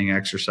story pointing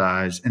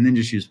exercise and then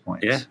just use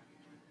points. Yeah.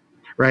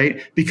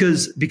 Right.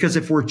 Because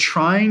if we're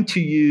trying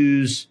to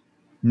use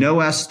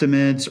no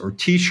estimates or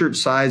t-shirt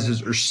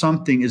sizes or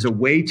something is a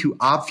way to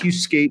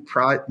obfuscate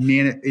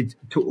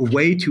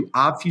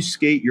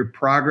your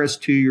progress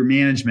to your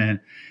management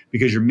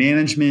because your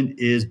management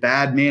is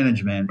bad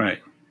management. Right.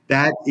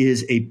 That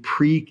is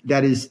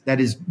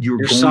you're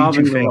going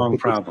solving to the fail. wrong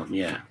problem.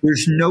 Yeah.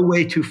 There's no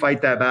way to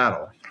fight that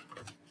battle.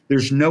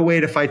 There's no way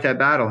to fight that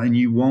battle, and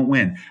you won't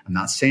win. I'm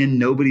not saying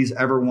nobody's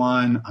ever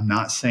won. I'm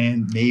not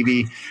saying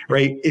maybe,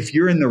 right? If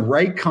you're in the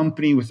right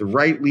company with the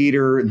right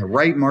leader in the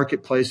right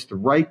marketplace, the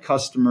right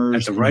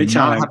customers, at the right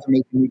time, not have to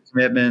make any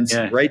commitments,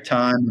 at the right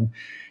time,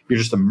 you're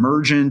just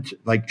emergent.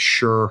 Like,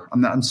 sure,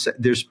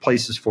 there's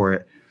places for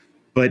it.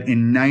 But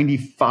in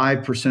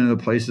 95% of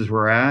the places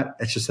we're at,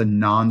 it's just a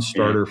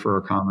non-starter for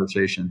a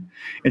conversation.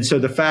 And so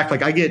the fact,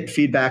 like I get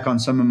feedback on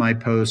some of my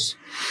posts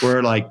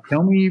where like,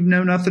 tell me you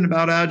know nothing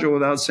about Agile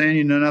without saying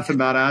you know nothing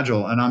about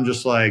Agile. And I'm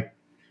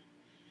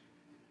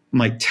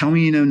like, tell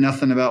me you know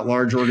nothing about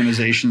large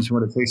organizations and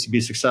what it takes to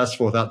be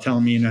successful without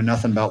telling me you know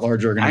nothing about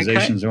large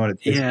organizations and what it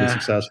takes to be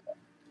successful.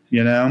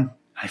 You know?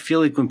 I feel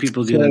like when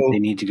people do that, they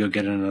need to go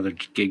get another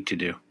gig to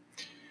do.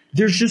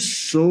 There's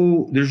just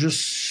so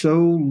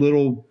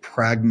little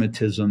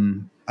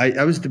pragmatism.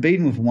 I was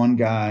debating with one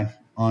guy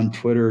on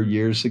Twitter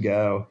years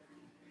ago,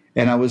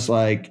 and I was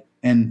like,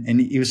 and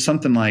it was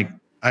something like,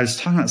 I was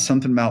talking about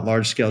something about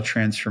large scale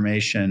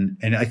transformation,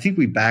 and I think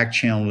we back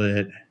channeled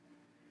it,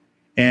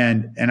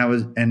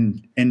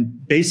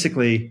 and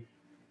basically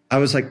I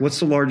was like, what's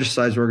the largest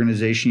size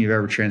organization you've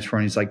ever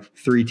transformed? He's like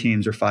 3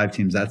 teams or 5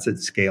 teams. That's at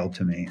scale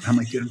to me. And I'm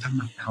like, dude, I'm talking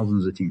about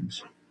thousands of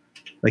teams.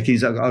 Like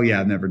he's like, oh yeah,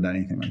 I've never done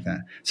anything like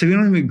that. So we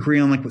don't even agree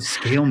on like what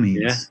scale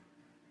means,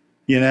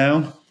 you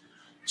know?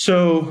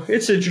 So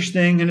it's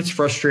interesting and it's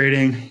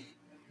frustrating,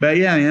 but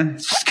yeah, man.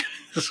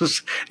 This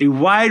was a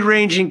wide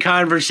ranging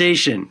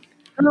conversation.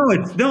 No,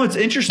 it's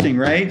interesting,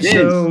 right?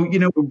 So, you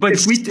know,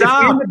 but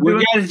we're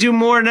going to do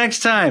more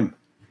next time.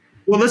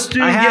 Well, let's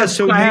do. I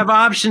have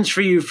options for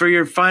you for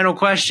your final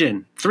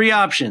question. 3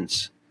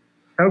 options.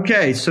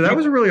 Okay, so that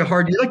was really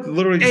hard. You like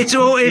literally. It's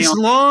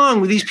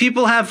long. These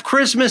people have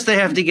Christmas they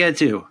have to get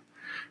to.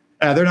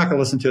 They're not going to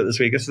listen to it this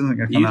week. This isn't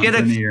going to come out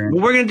in the year.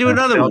 Well, we're going to do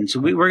another one. So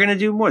we're going to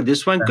do more.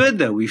 This one good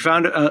though. We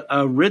found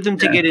a rhythm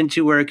to get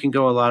into where it can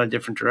go a lot of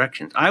different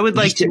directions. I would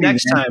like to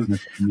next time.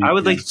 I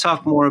would like to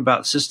talk more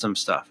about system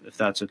stuff, if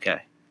that's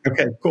okay.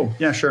 Okay, cool.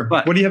 Yeah, sure.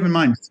 But what do you have in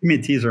mind? Just give me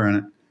a teaser on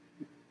it.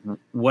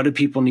 What do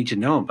people need to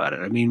know about it?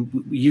 I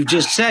mean, you've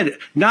just said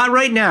not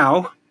right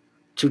now.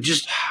 So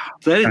just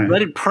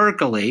let it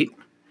percolate,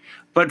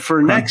 but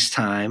for next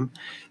time,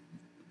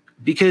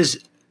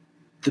 because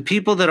the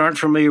people that aren't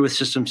familiar with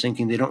systems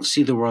thinking, they don't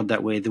see the world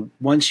that way.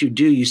 Once you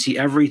do, you see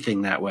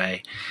everything that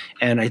way.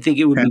 And I think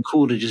it would be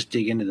cool to just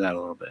dig into that a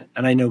little bit.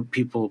 And I know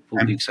people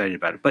will be excited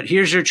about it. But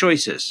here's your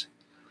choices.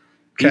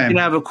 You can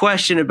have a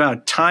question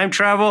about time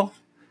travel,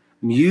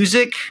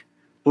 music,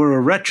 or a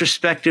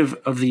retrospective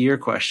of the year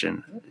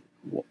question.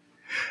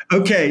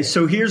 Okay,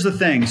 so here's the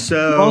thing.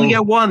 So you only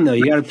get one, though.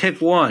 You got to pick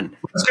one.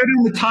 Let's go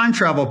down the time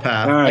travel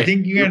path. Right. I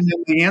think you're going to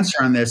know the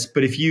answer on this.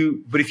 But if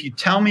you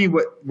tell me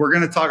what we're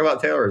going to talk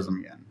about Taylorism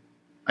again,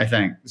 I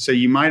think so.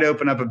 You might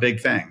open up a big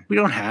thing. We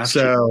don't have to.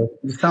 So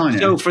I'm just telling you.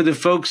 So for the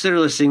folks that are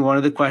listening, one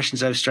of the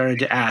questions I've started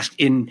to ask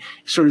in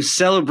sort of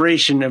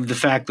celebration of the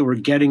fact that we're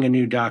getting a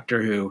new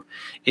Doctor Who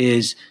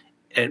is.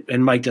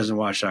 And Mike doesn't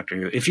watch Doctor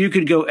Who. If you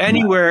could go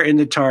anywhere in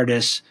the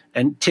TARDIS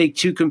and take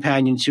 2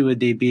 companions, who would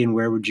they be, and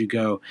where would you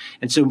go?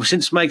 And so,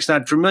 since Mike's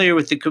not familiar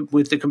with the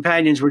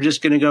companions, we're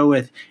just going to go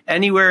with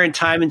anywhere in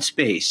time and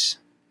space.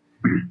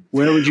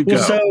 Where would you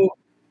go?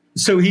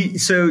 So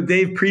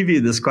Dave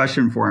previewed this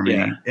question for me,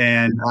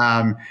 and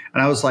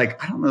I was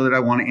like, I don't know that I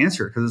want to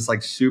answer it because it's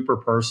like super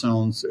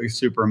personal and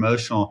super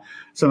emotional.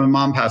 So my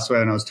mom passed away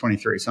when I was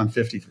 23, so I'm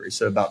 53,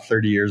 so about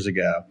 30 years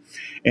ago.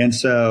 And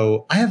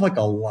so I have like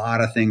a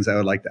lot of things I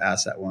would like to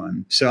ask that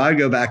one. So I'd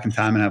go back in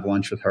time and have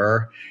lunch with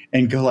her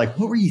and go like,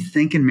 what were you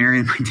thinking,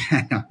 marrying my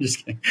dad? No, I'm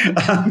just kidding.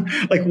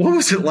 Like, what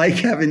was it like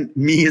having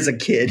me as a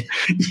kid?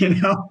 You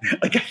know,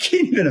 like I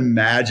can't even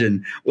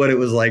imagine what it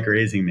was like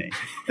raising me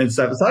and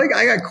stuff. So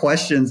I got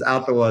questions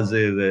out the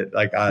wazoo that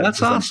like that's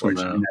awesome.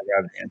 Never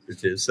have an answer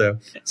to.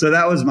 So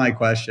that was my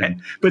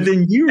question. But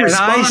then you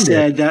responded. And I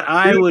said that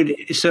I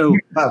would. So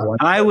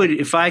I would,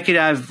 if I could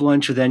have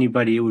lunch with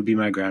anybody, it would be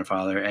my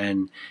grandfather,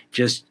 and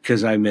just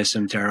because I miss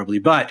him terribly.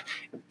 But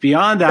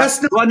beyond that,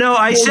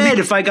 I said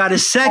if I got a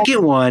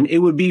second one, it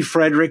would be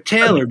Frederick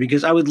Taylor,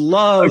 because I would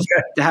love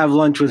to have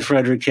lunch with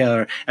Frederick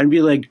Taylor and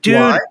be like,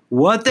 dude,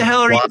 what the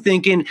hell are you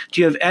thinking?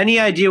 Do you have any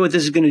idea what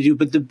this is going to do?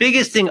 But the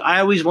biggest thing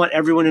I always want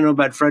everyone to know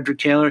about Frederick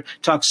Taylor,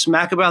 talk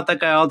smack about that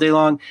guy all day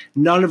long.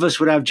 None of us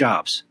would have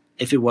jobs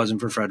if it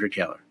wasn't for Frederick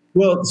Taylor.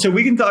 Well, so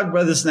we can talk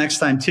about this next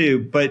time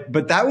too, but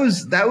that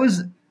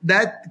was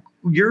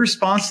your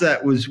response to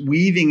that was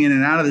weaving in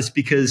and out of this,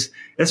 because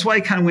that's why I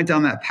kind of went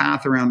down that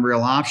path around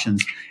real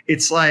options.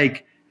 It's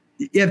like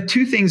you have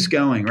 2 things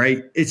going,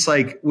 right? It's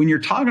like when you're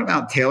talking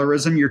about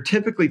Taylorism, you're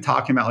typically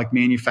talking about like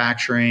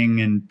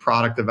manufacturing and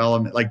product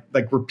development, like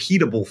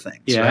repeatable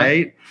things,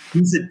 right?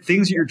 Things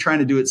that you're trying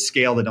to do at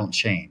scale that don't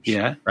change.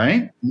 Yeah.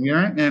 Right? You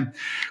all right? Yeah.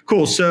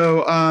 Cool.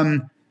 So,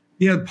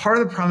 part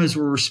of the problem is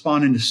we're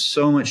responding to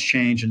so much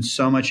change and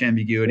so much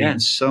ambiguity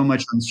and so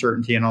much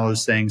uncertainty and all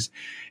those things.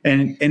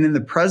 And in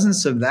the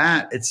presence of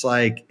that, it's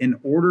like, in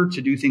order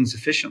to do things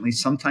efficiently,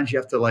 sometimes you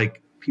have to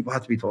people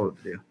have to be told what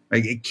to do.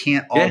 Like it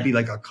can't all be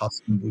like a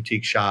custom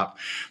boutique shop.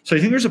 So I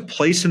think there's a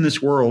place in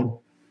this world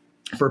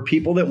for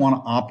people that want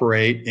to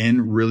operate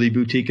in really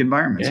boutique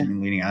environments. Yeah. I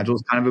mean, Leading Agile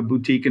is kind of a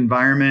boutique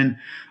environment.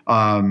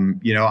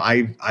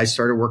 I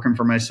started working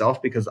for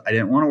myself because I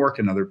didn't want to work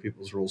in other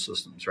people's rule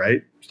systems,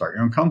 right? Start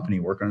your own company,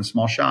 work on a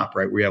small shop,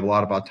 right? We have a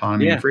lot of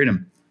autonomy and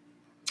freedom.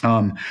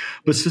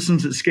 But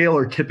systems at scale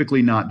are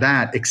typically not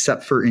that,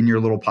 except for in your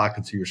little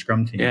pockets of your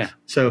Scrum teams. Yeah.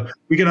 So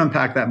we can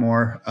unpack that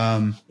more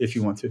if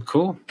you want to.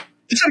 Cool.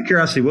 Just out of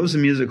curiosity, what was the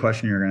music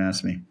question you were going to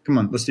ask me? Come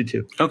on, let's do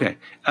 2. Okay.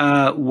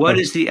 What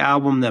is the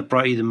album that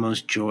brought you the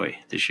most joy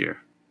this year?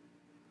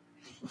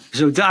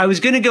 So I was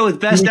going to go with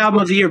best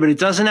album of the year, but it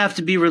doesn't have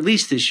to be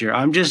released this year.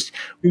 I'm just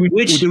do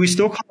we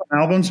still call them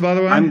albums, by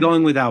the way? I'm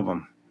going with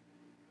album.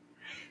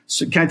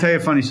 So can I tell you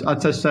I'll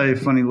just tell you a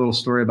funny little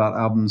story about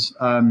albums.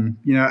 I'm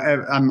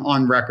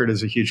on record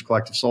as a huge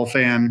Collective Soul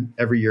fan.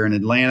 Every year in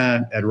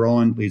Atlanta, Ed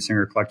Roland, lead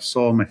singer of Collective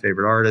Soul, my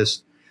favorite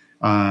artist,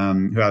 who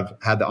I've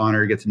had the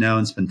honor to get to know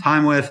and spend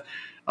time with.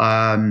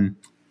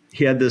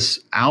 He had this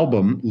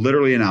album,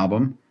 literally an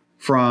album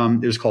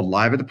it was called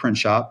Live at the Print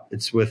Shop.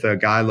 It's with a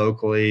guy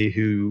locally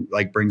who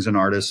like brings in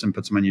artists and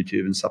puts them on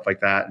YouTube and stuff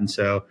like that. And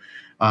so,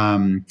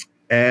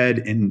 Ed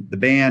and the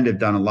band have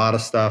done a lot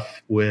of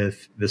stuff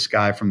with this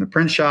guy from the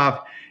print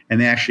shop, and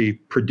they actually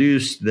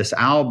produced this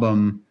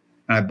album.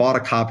 And I bought a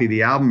copy of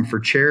the album for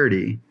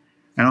charity.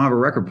 I don't have a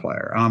record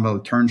player. I don't have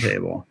a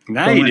turntable.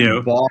 Now you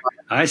do.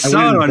 I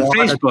saw it on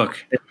Facebook.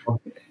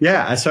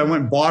 Yeah. So I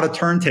went and bought a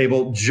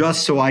turntable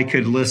just so I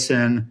could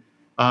listen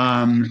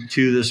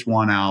to this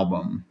one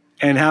album.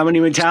 And how many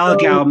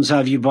Metallica albums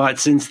have you bought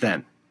since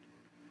then?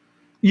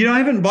 I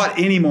haven't bought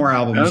any more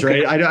albums,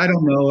 right? I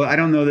don't know. I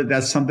don't know that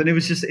that's something. It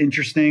was just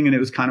interesting, and it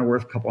was kind of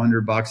worth a couple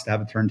 $100 to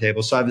have a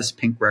turntable. So I have this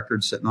pink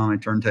record sitting on my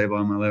turntable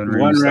in my living room.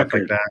 One stuff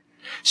record. like that.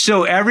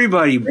 So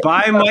everybody,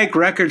 buy Mike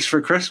records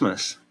for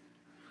Christmas.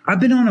 I've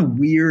been on a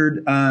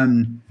weird. I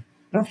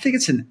don't think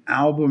it's an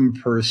album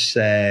per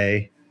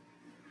se,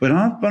 but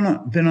I've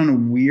been on a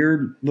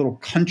weird little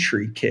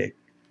country kick.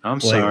 I'm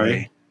lately.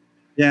 sorry.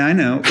 Yeah, I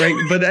know,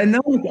 right? But I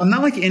know I'm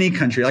not like any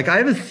country. Like I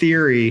have a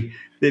theory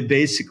that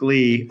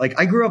basically, like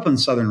I grew up on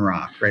Southern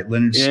rock, right?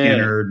 Leonard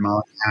Skinner,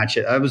 Molly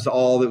Hatchet. That was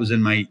all that was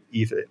in my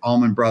ether.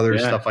 Allman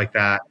Brothers, stuff like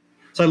that.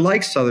 So I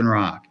like Southern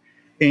rock,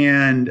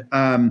 and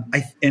I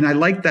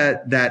like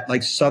that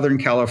like Southern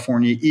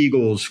California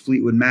Eagles,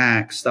 Fleetwood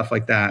Mac, stuff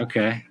like that.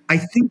 Okay, I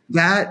think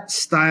that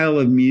style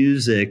of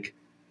music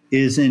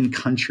is in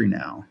country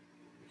now.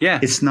 Yeah,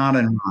 it's not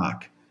in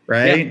rock.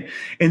 Right. Yeah.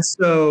 And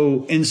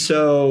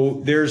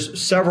so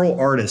there's several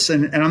artists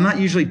and I'm not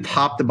usually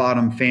top to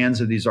bottom fans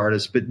of these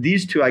artists, but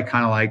these two I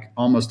kind of like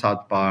almost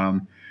top to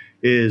bottom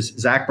is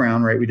Zac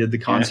Brown. Right. We did the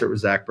concert with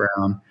Zac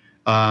Brown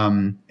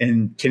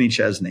and Kenny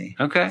Chesney.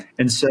 Okay.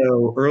 And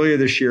so earlier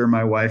this year,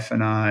 my wife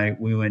and I,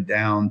 we went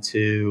down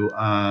to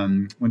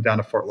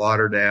Fort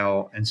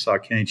Lauderdale and saw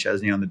Kenny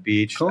Chesney on the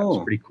beach. Cool. That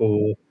was pretty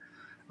cool.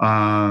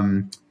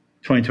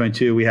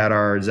 2022, we had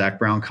our Zac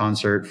Brown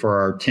concert for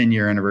our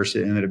 10-year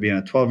anniversary. It ended up being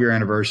a 12-year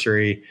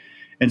anniversary.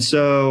 And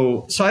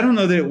so I don't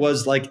know that it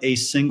was like a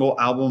single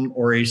album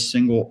or a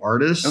single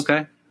artist.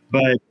 Okay.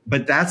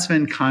 But that's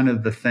been kind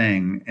of the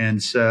thing.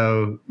 And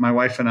so my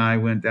wife and I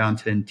went down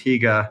to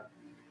Antigua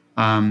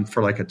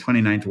for like a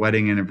 29th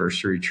wedding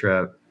anniversary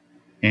trip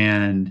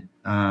and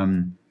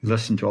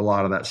listened to a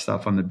lot of that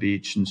stuff on the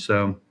beach. And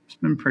so it's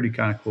been pretty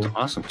kind of cool.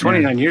 Awesome.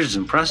 29 years is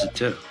impressive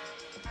too.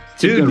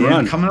 Dude,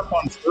 man, coming up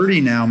on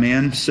 30 now,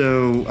 man.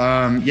 So,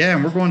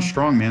 and we're going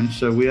strong, man.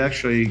 So we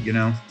actually,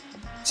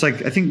 it's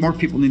like I think more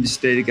people need to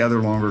stay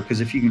together longer because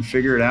if you can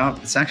figure it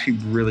out, it's actually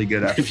really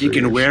good. After if you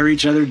can wear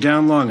each other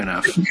down long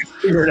enough,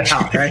 figure it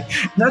out, right?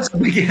 That's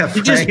what we have.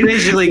 You just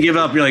basically give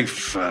up. You're like,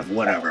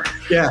 whatever.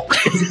 Yeah,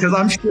 because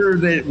I'm sure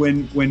that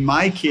when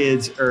my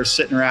kids are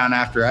sitting around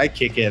after I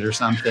kick it or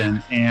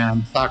something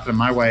and talking to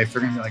my wife,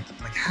 they're gonna be like,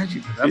 how did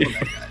you put up with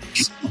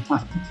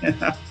that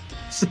guy?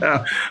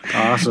 So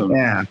awesome.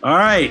 Yeah. All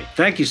right.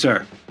 Thank you,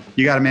 sir.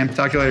 You got it, man.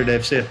 Talk to you later,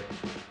 Dave. See you.